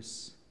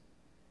service.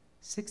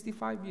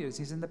 65 years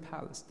he's in the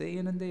palace, day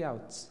in and day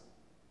out.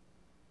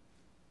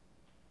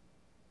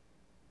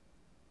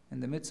 In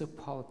the midst of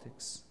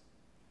politics,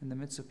 in the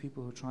midst of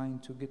people who are trying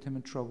to get him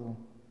in trouble,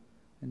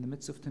 in the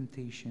midst of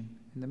temptation,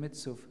 in the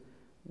midst of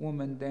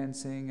women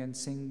dancing and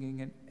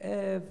singing and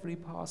every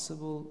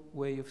possible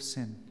way of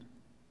sin,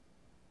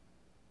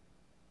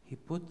 he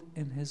put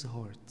in his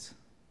heart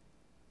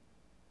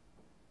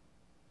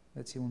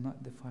that he will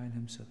not defile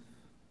himself.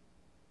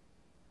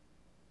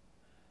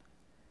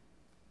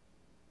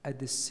 A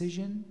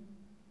decision,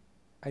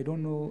 I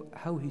don't know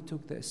how he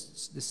took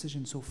this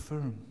decision so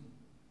firm.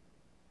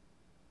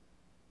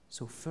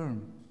 So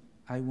firm,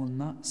 I will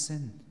not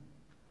sin.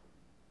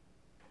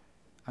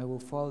 I will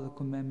follow the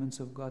commandments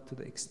of God to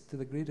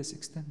the greatest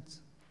extent.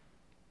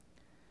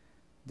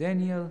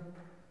 Daniel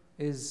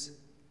is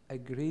a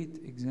great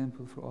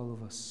example for all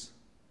of us.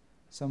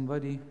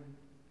 Somebody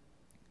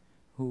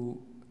who,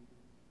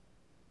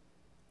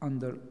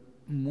 under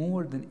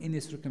more than any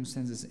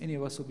circumstances any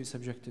of us will be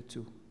subjected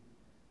to,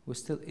 was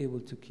still able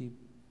to keep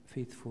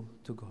faithful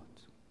to God.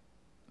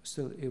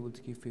 Still able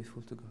to keep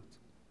faithful to God.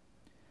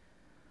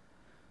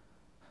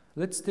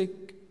 Let's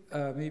take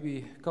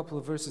maybe a couple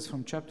of verses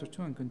from chapter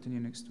 2 and continue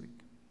next week.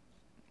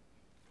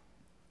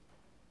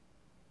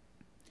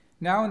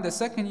 Now in the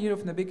 2nd year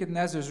of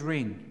Nebuchadnezzar's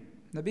reign,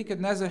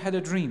 Nebuchadnezzar had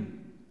a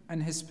dream,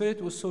 and his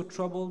spirit was so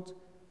troubled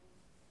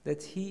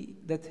that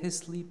his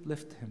sleep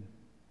left him.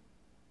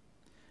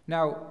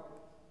 Now,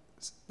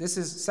 this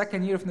is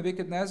 2nd year of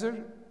Nebuchadnezzar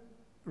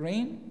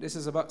reign. This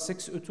is about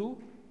 602.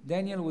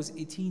 Daniel was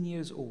 18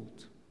 years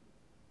old.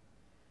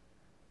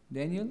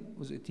 Daniel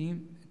was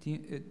 18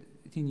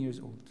 years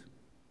old.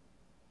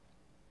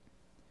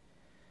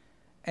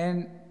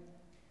 And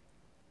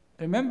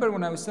remember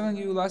when I was telling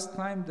you last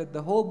time that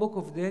the whole book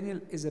of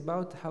Daniel is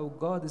about how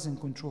God is in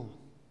control.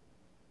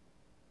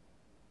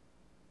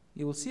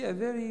 You will see a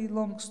very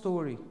long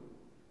story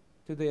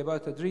today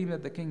about a dream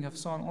that the king have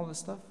saw and all this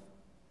stuff.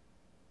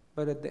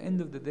 But at the end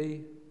of the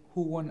day,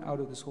 who won out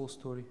of this whole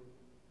story?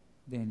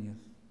 Daniel.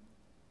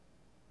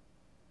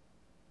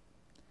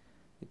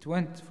 It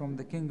went from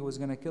the king who was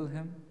going to kill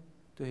him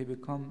to he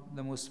become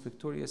the most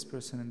victorious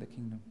person in the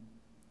kingdom.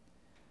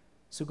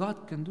 So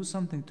God can do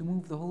something to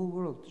move the whole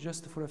world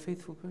just for a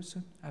faithful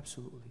person?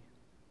 Absolutely.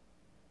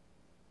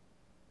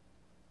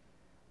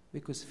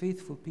 Because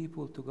faithful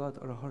people to God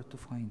are hard to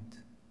find.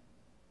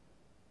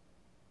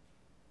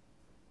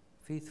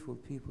 Faithful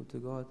people to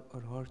God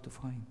are hard to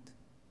find.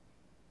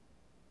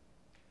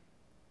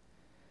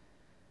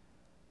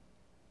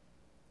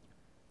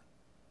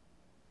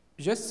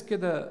 Just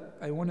kida,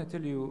 I want to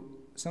tell you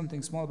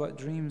something small about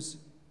dreams,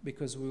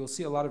 because we will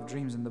see a lot of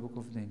dreams in the book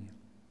of Daniel.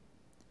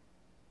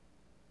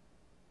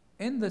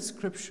 In the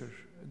scripture,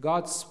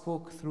 God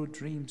spoke through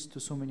dreams to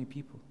so many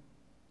people.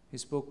 He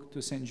spoke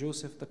to Saint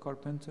Joseph the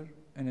carpenter.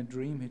 In a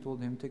dream, he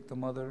told him, take the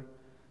mother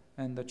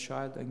and the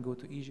child and go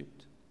to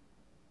Egypt.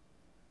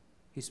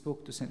 He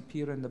spoke to Saint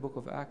Peter in the book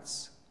of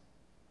Acts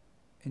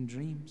in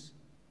dreams.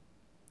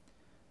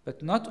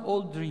 But not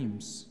all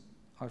dreams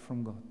are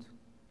from God.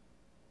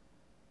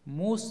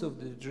 Most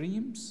of the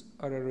dreams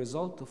are a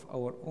result of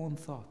our own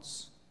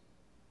thoughts.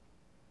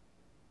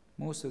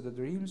 Most of the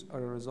dreams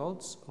are a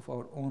result of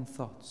our own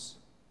thoughts.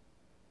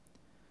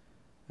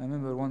 I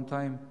remember one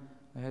time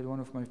I had one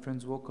of my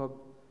friends woke up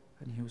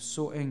and he was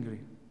so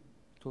angry.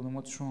 I told him,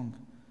 what's wrong?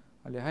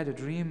 I had a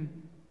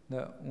dream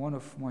that one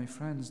of my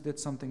friends did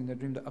something in the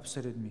dream that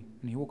upsetted me.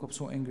 And he woke up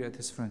so angry at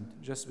his friend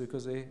just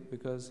because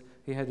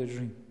he had a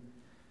dream.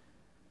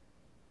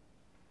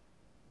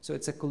 So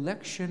it's a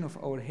collection of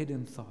our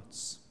hidden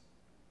thoughts.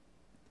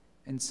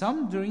 And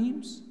some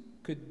dreams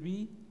could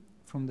be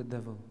from the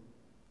devil,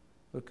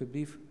 or could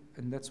be,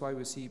 and that's why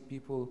we see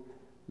people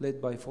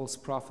led by false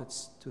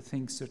prophets to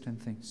think certain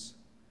things.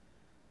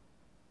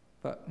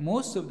 But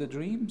most of the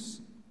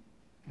dreams,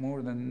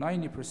 more than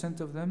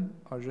 90% of them,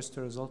 are just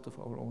a result of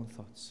our own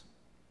thoughts.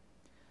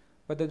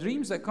 But the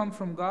dreams that come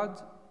from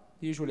God,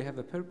 they usually have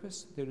a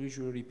purpose, they're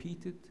usually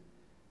repeated,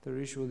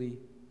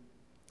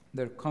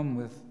 they come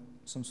with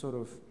some sort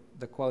of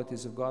the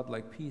qualities of God,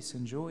 like peace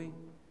and joy.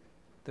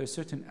 There are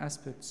certain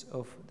aspects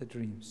of the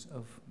dreams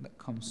that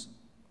comes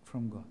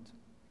from God.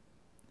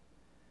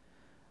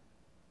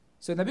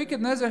 So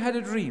Nebuchadnezzar had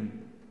a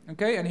dream,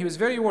 okay, and he was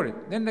very worried.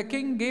 Then the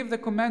king gave the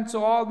command to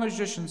all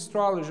magicians,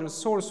 astrologers,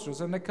 sorcerers,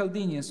 and the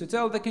Chaldeans to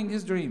tell the king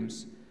his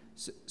dreams.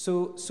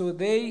 So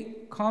they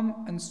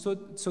come and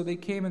stood. So they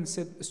came and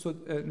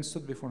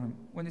stood before him.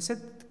 When he said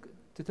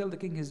to tell the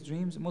king his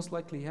dreams, most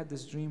likely he had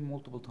this dream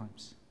multiple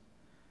times.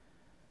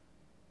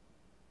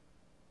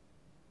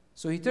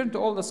 So he turned to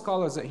all the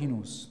scholars that he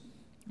knows.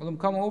 Let them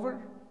come over,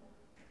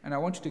 and I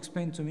want you to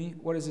explain to me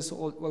what is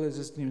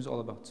this dream all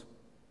about.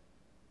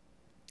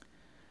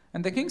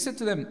 And the king said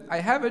to them, I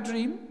have a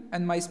dream,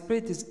 and my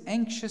spirit is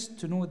anxious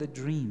to know the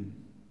dream.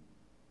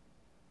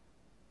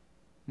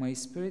 My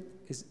spirit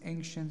is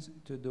anxious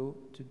to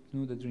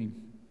know the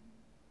dream.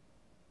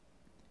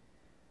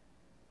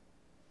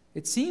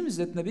 It seems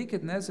that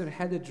Nebuchadnezzar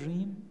had a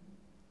dream,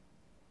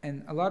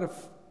 and a lot of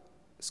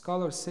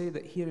scholars say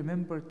that he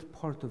remembered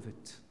part of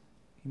it.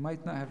 He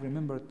might not have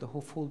remembered the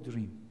whole full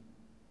dream.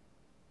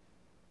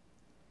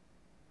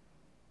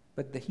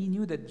 But he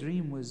knew that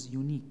dream was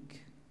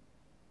unique.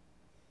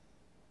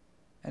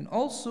 And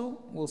also,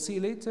 we'll see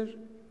later,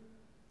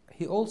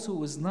 he also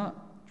was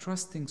not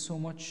trusting so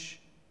much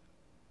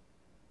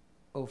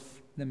of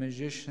the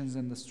magicians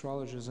and the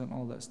astrologers and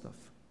all that stuff.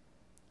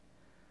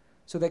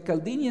 So the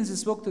Chaldeans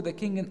spoke to the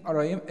king in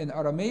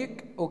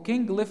Aramaic, O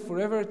king, live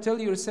forever, tell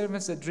your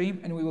servants a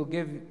dream and we will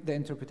give the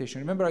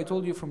interpretation. Remember I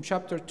told you from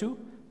chapter 2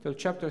 till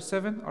chapter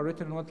 7 are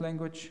written in what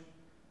language?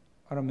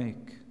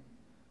 Aramaic.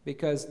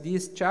 Because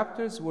these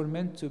chapters were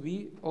meant to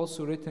be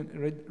also read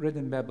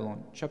in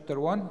Babylon. Chapter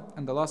 1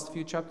 and the last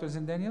few chapters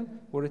in Daniel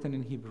were written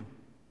in Hebrew.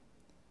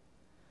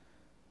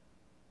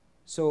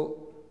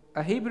 So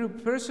a Hebrew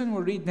person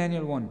will read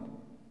Daniel 1.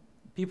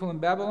 People in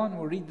Babylon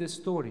will read this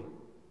story.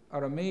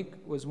 Aramaic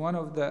was one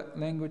of the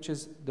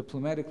languages,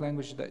 diplomatic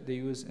language that they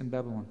use in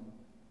Babylon.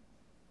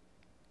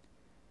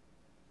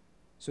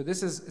 So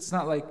it's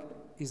not like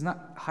he's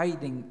not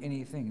hiding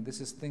anything.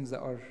 This is things that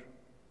are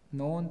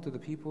known to the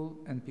people,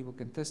 and people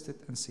can test it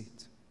and see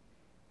it.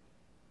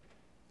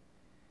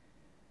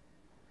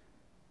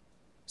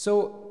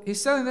 So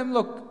he's telling them,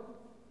 look,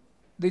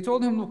 they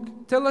told him,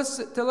 look, tell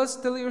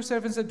your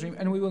servants a dream,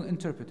 and we will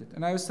interpret it.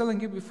 And I was telling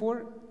you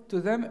before, to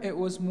them it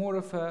was more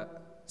of a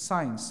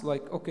science,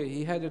 like, okay,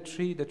 he had a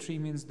tree, the tree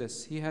means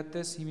this. He had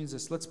this, he means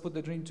this. Let's put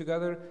the dream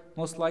together.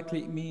 Most likely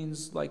it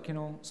means, like,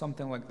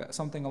 something like that,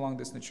 something along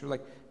this nature.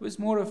 Like, it was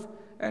more of,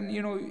 and,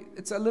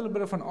 it's a little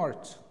bit of an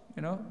art.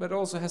 But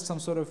also has some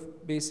sort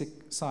of basic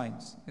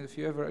science. If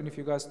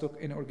you guys took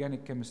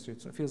inorganic chemistry,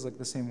 so it feels like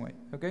the same way.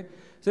 Okay,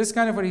 so this is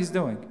kind of what he's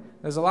doing.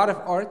 There's a lot of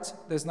art.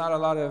 There's not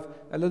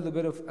a little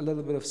bit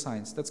of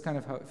science. That's kind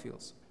of how it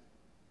feels.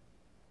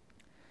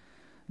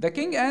 The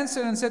king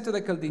answered and said to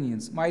the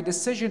Chaldeans, my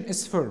decision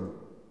is firm.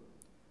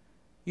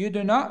 If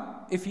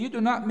you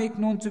do not make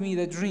known to me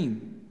the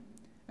dream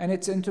and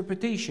its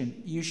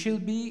interpretation, you shall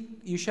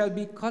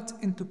be cut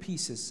into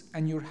pieces,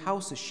 and your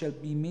houses shall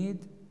be made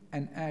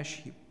an ash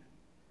heap.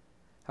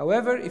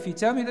 However, if you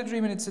tell me the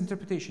dream and its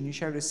interpretation, you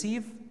shall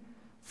receive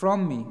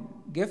from me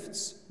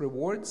gifts,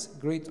 rewards,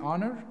 great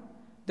honor.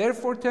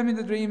 Therefore, tell me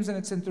the dreams and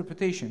its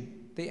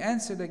interpretation. They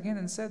answered again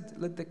and said,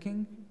 let the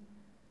king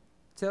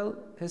tell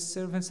his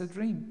servants a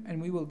dream, and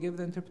we will give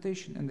the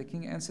interpretation. And the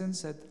king answered and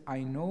said, I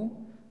know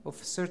for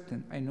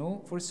certain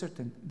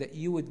that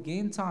you would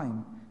gain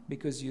time,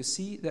 because you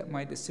see that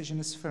my decision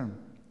is firm.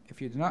 If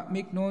you do not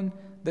make known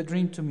the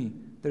dream to me,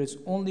 there is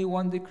only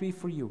one decree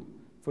for you.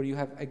 For you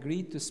have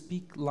agreed to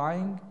speak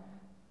lying,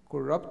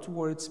 corrupt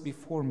words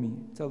before me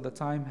till the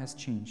time has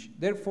changed.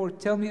 Therefore,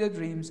 tell me the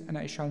dreams, and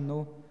I shall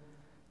know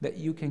that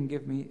you can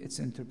give me its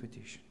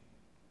interpretation.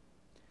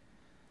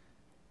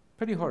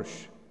 Pretty harsh.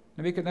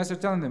 Nebuchadnezzar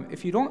telling them,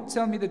 if you don't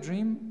tell me the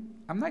dream,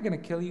 I'm not going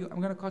to kill you. I'm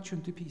going to cut you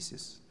into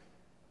pieces.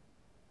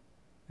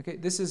 Okay,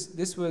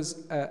 this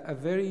was a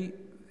very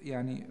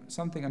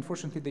something.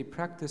 Unfortunately, they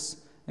practice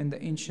in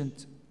the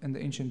ancient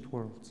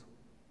world,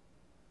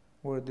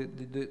 where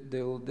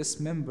they'll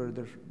dismember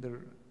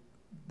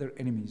their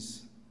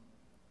enemies.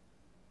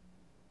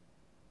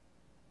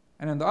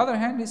 And on the other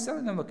hand, he's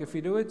telling them, look, if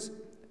you do it,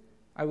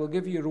 I will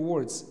give you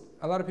rewards.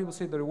 A lot of people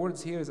say the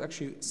rewards here is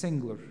actually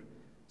singular.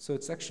 So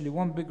it's actually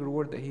one big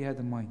reward that he had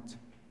in mind.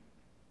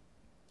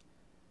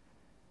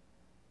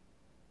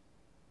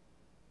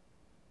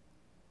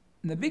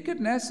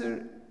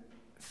 Nebuchadnezzar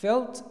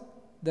felt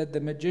that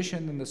the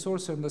magician and the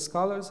sorcerer and the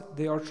scholars,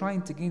 they are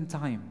trying to gain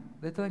time.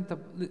 They're telling,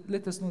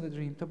 let us know the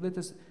dream.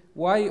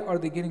 Why are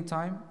they getting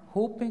time?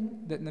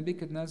 Hoping that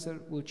Nebuchadnezzar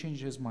will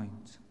change his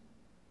mind.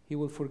 he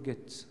will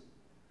forget.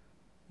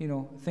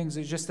 Things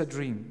are just a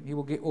dream. He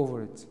will get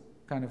over it,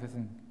 kind of a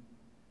thing.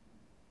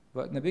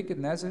 But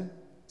Nebuchadnezzar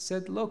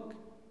said, look,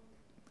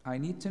 I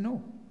need to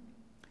know.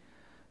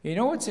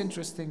 What's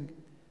interesting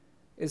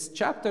is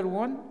chapter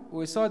 1,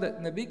 we saw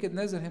that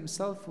Nebuchadnezzar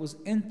himself was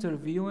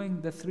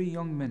interviewing the 3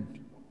 young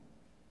men.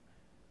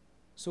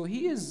 So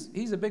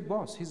he's a big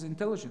boss. He's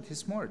intelligent. He's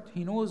smart.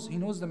 He knows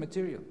the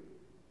material.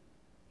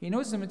 He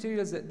knows the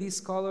materials that these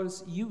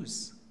scholars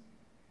use.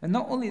 And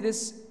not only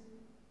this,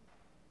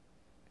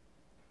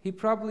 he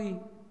probably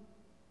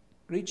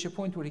reached a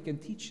point where he can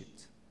teach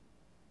it.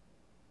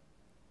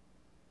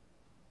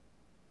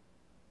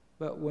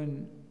 But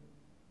when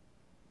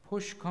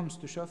push comes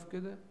to shove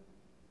كده,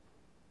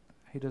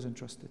 he doesn't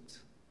trust it.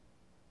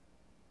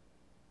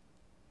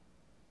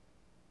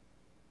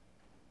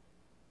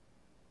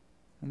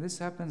 And this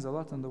happens a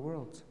lot in the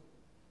world.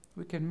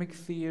 We can make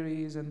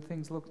theories and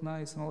things look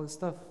nice and all this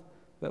stuff,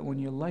 but when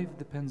your life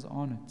depends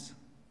on it,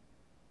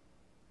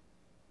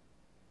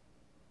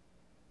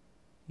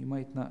 you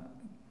might not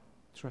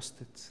trust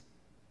it.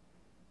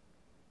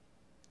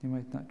 You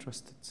might not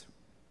trust it.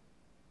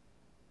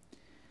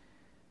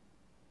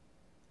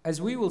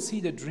 As we will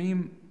see, the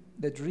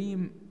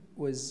dream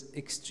was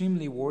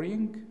extremely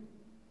worrying,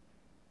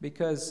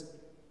 because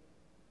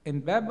in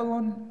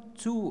Babylon,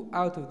 2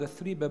 out of the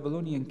 3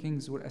 Babylonian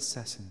kings were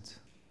assassinated.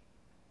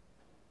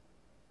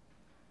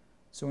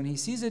 So when he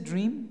sees a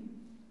dream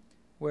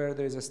where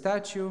there's a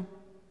statue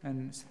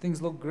and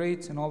things look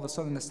great and all of a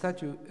sudden the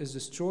statue is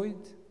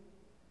destroyed,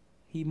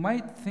 he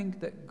might think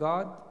that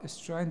God is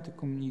trying to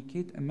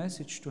communicate a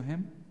message to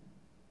him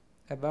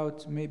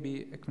about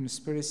maybe a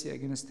conspiracy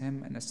against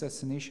him, an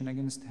assassination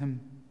against him.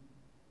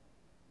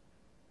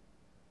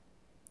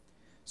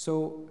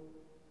 So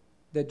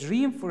the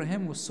dream for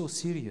him was so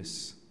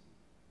serious.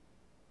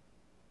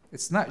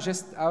 It's not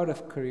just out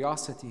of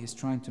curiosity he's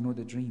trying to know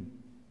the dream.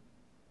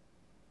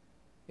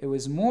 It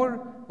was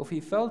more of he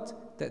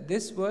felt that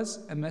this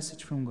was a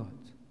message from God.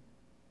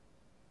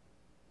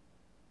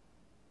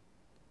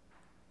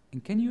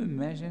 And can you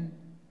imagine,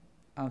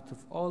 out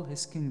of all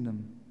his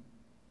kingdom,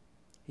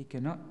 he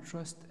cannot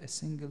trust a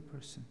single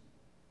person?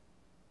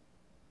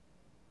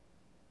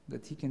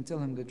 That he can tell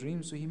him the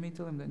dream, so he may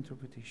tell him the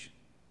interpretation.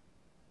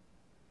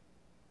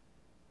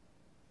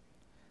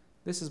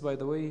 This is, by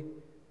the way,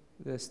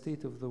 the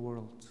state of the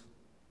world.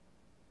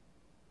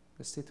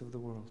 The state of the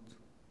world.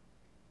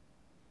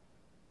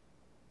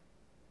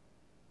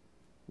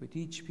 We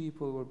teach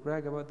people, we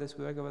brag about this,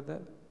 we brag about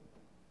that,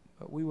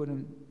 but we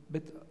wouldn't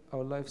bet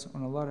our lives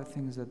on a lot of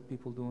things that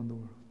people do in the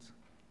world.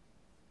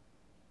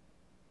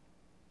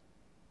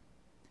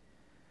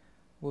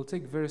 We'll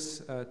take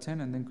verse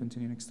 10 and then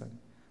continue next time.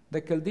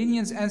 The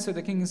Chaldeans answered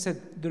the king and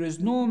said, there is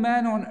no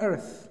man on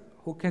earth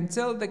who can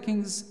tell the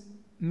king's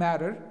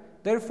matter.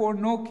 Therefore,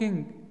 no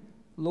king,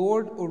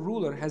 lord, or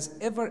ruler has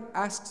ever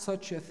asked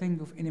such a thing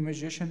of any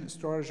magician,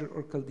 astrologer,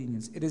 or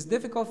Chaldeans. It is a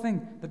difficult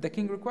thing that the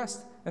king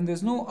requests, and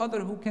there's no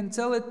other who can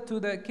tell it to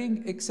the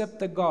king except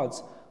the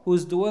gods,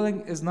 whose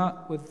dwelling is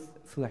not with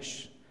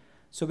flesh.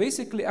 So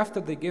basically, after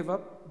they give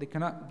up, they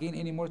cannot gain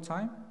any more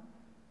time,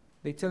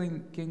 they're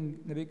telling King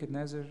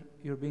Nebuchadnezzar,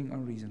 you're being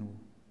unreasonable.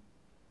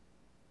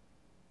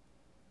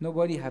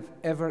 Nobody have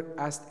ever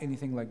asked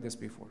anything like this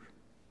before.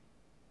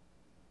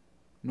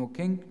 No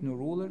king, no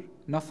ruler,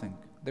 nothing.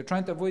 They're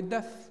trying to avoid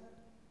death.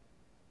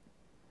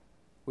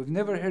 We've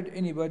never heard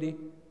anybody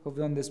who've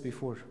done this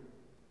before.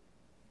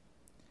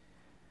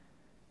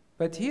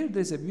 But here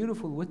there's a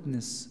beautiful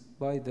witness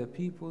by the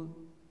people.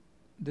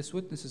 This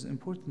witness is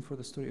important for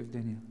the story of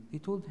Daniel. He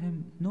told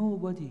him,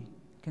 nobody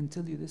can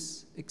tell you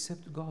this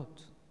except God.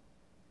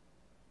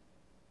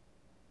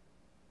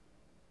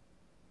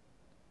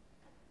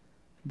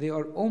 They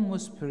are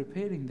almost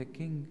preparing the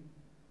king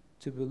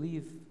to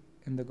believe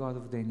in the God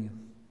of Daniel.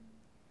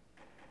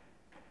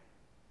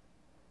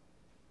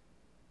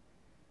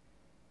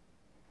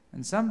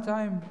 And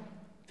sometimes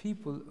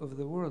people of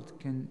the world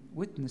can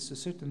witness to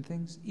certain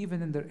things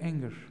even in their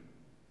anger.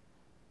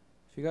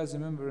 If you guys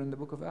remember in the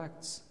book of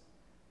Acts,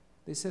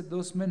 they said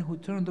those men who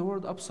turned the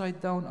world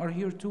upside down are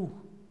here too.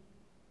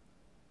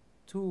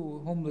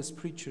 2 homeless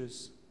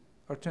preachers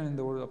are turning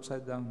the world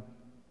upside down.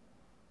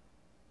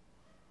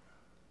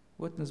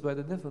 Witnessed by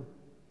the devil.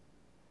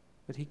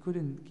 But he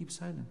couldn't keep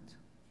silent.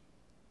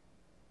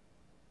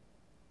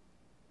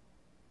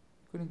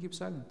 He couldn't keep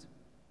silent.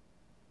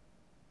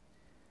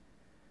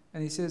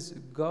 And he says,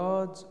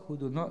 gods who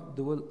do not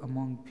dwell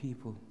among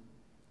people.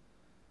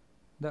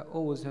 That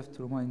always have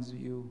to remind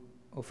you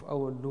of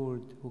our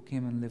Lord who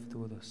came and lived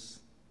with us.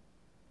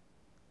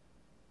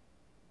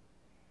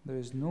 There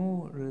is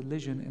no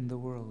religion in the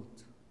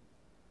world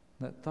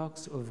that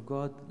talks of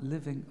God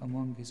living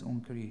among his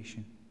own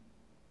creation.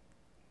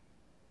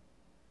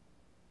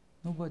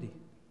 Nobody.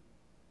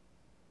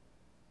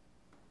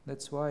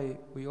 That's why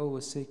we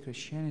always say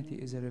Christianity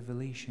is a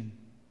revelation.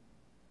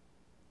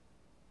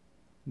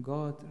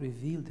 God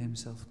revealed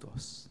himself to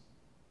us.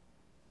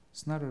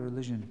 It's not a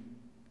religion.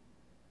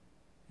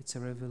 It's a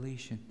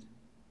revelation.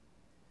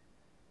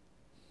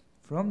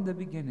 From the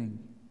beginning,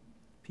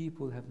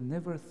 people have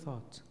never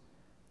thought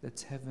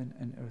that heaven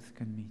and earth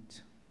can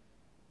meet.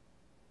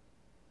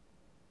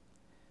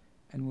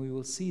 And we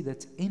will see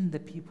that in the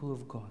people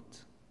of God,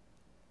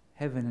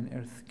 heaven and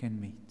earth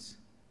can meet.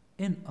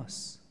 In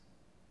us,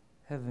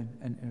 heaven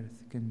and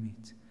earth can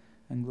meet.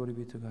 And glory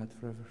be to God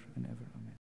forever and ever. Amen.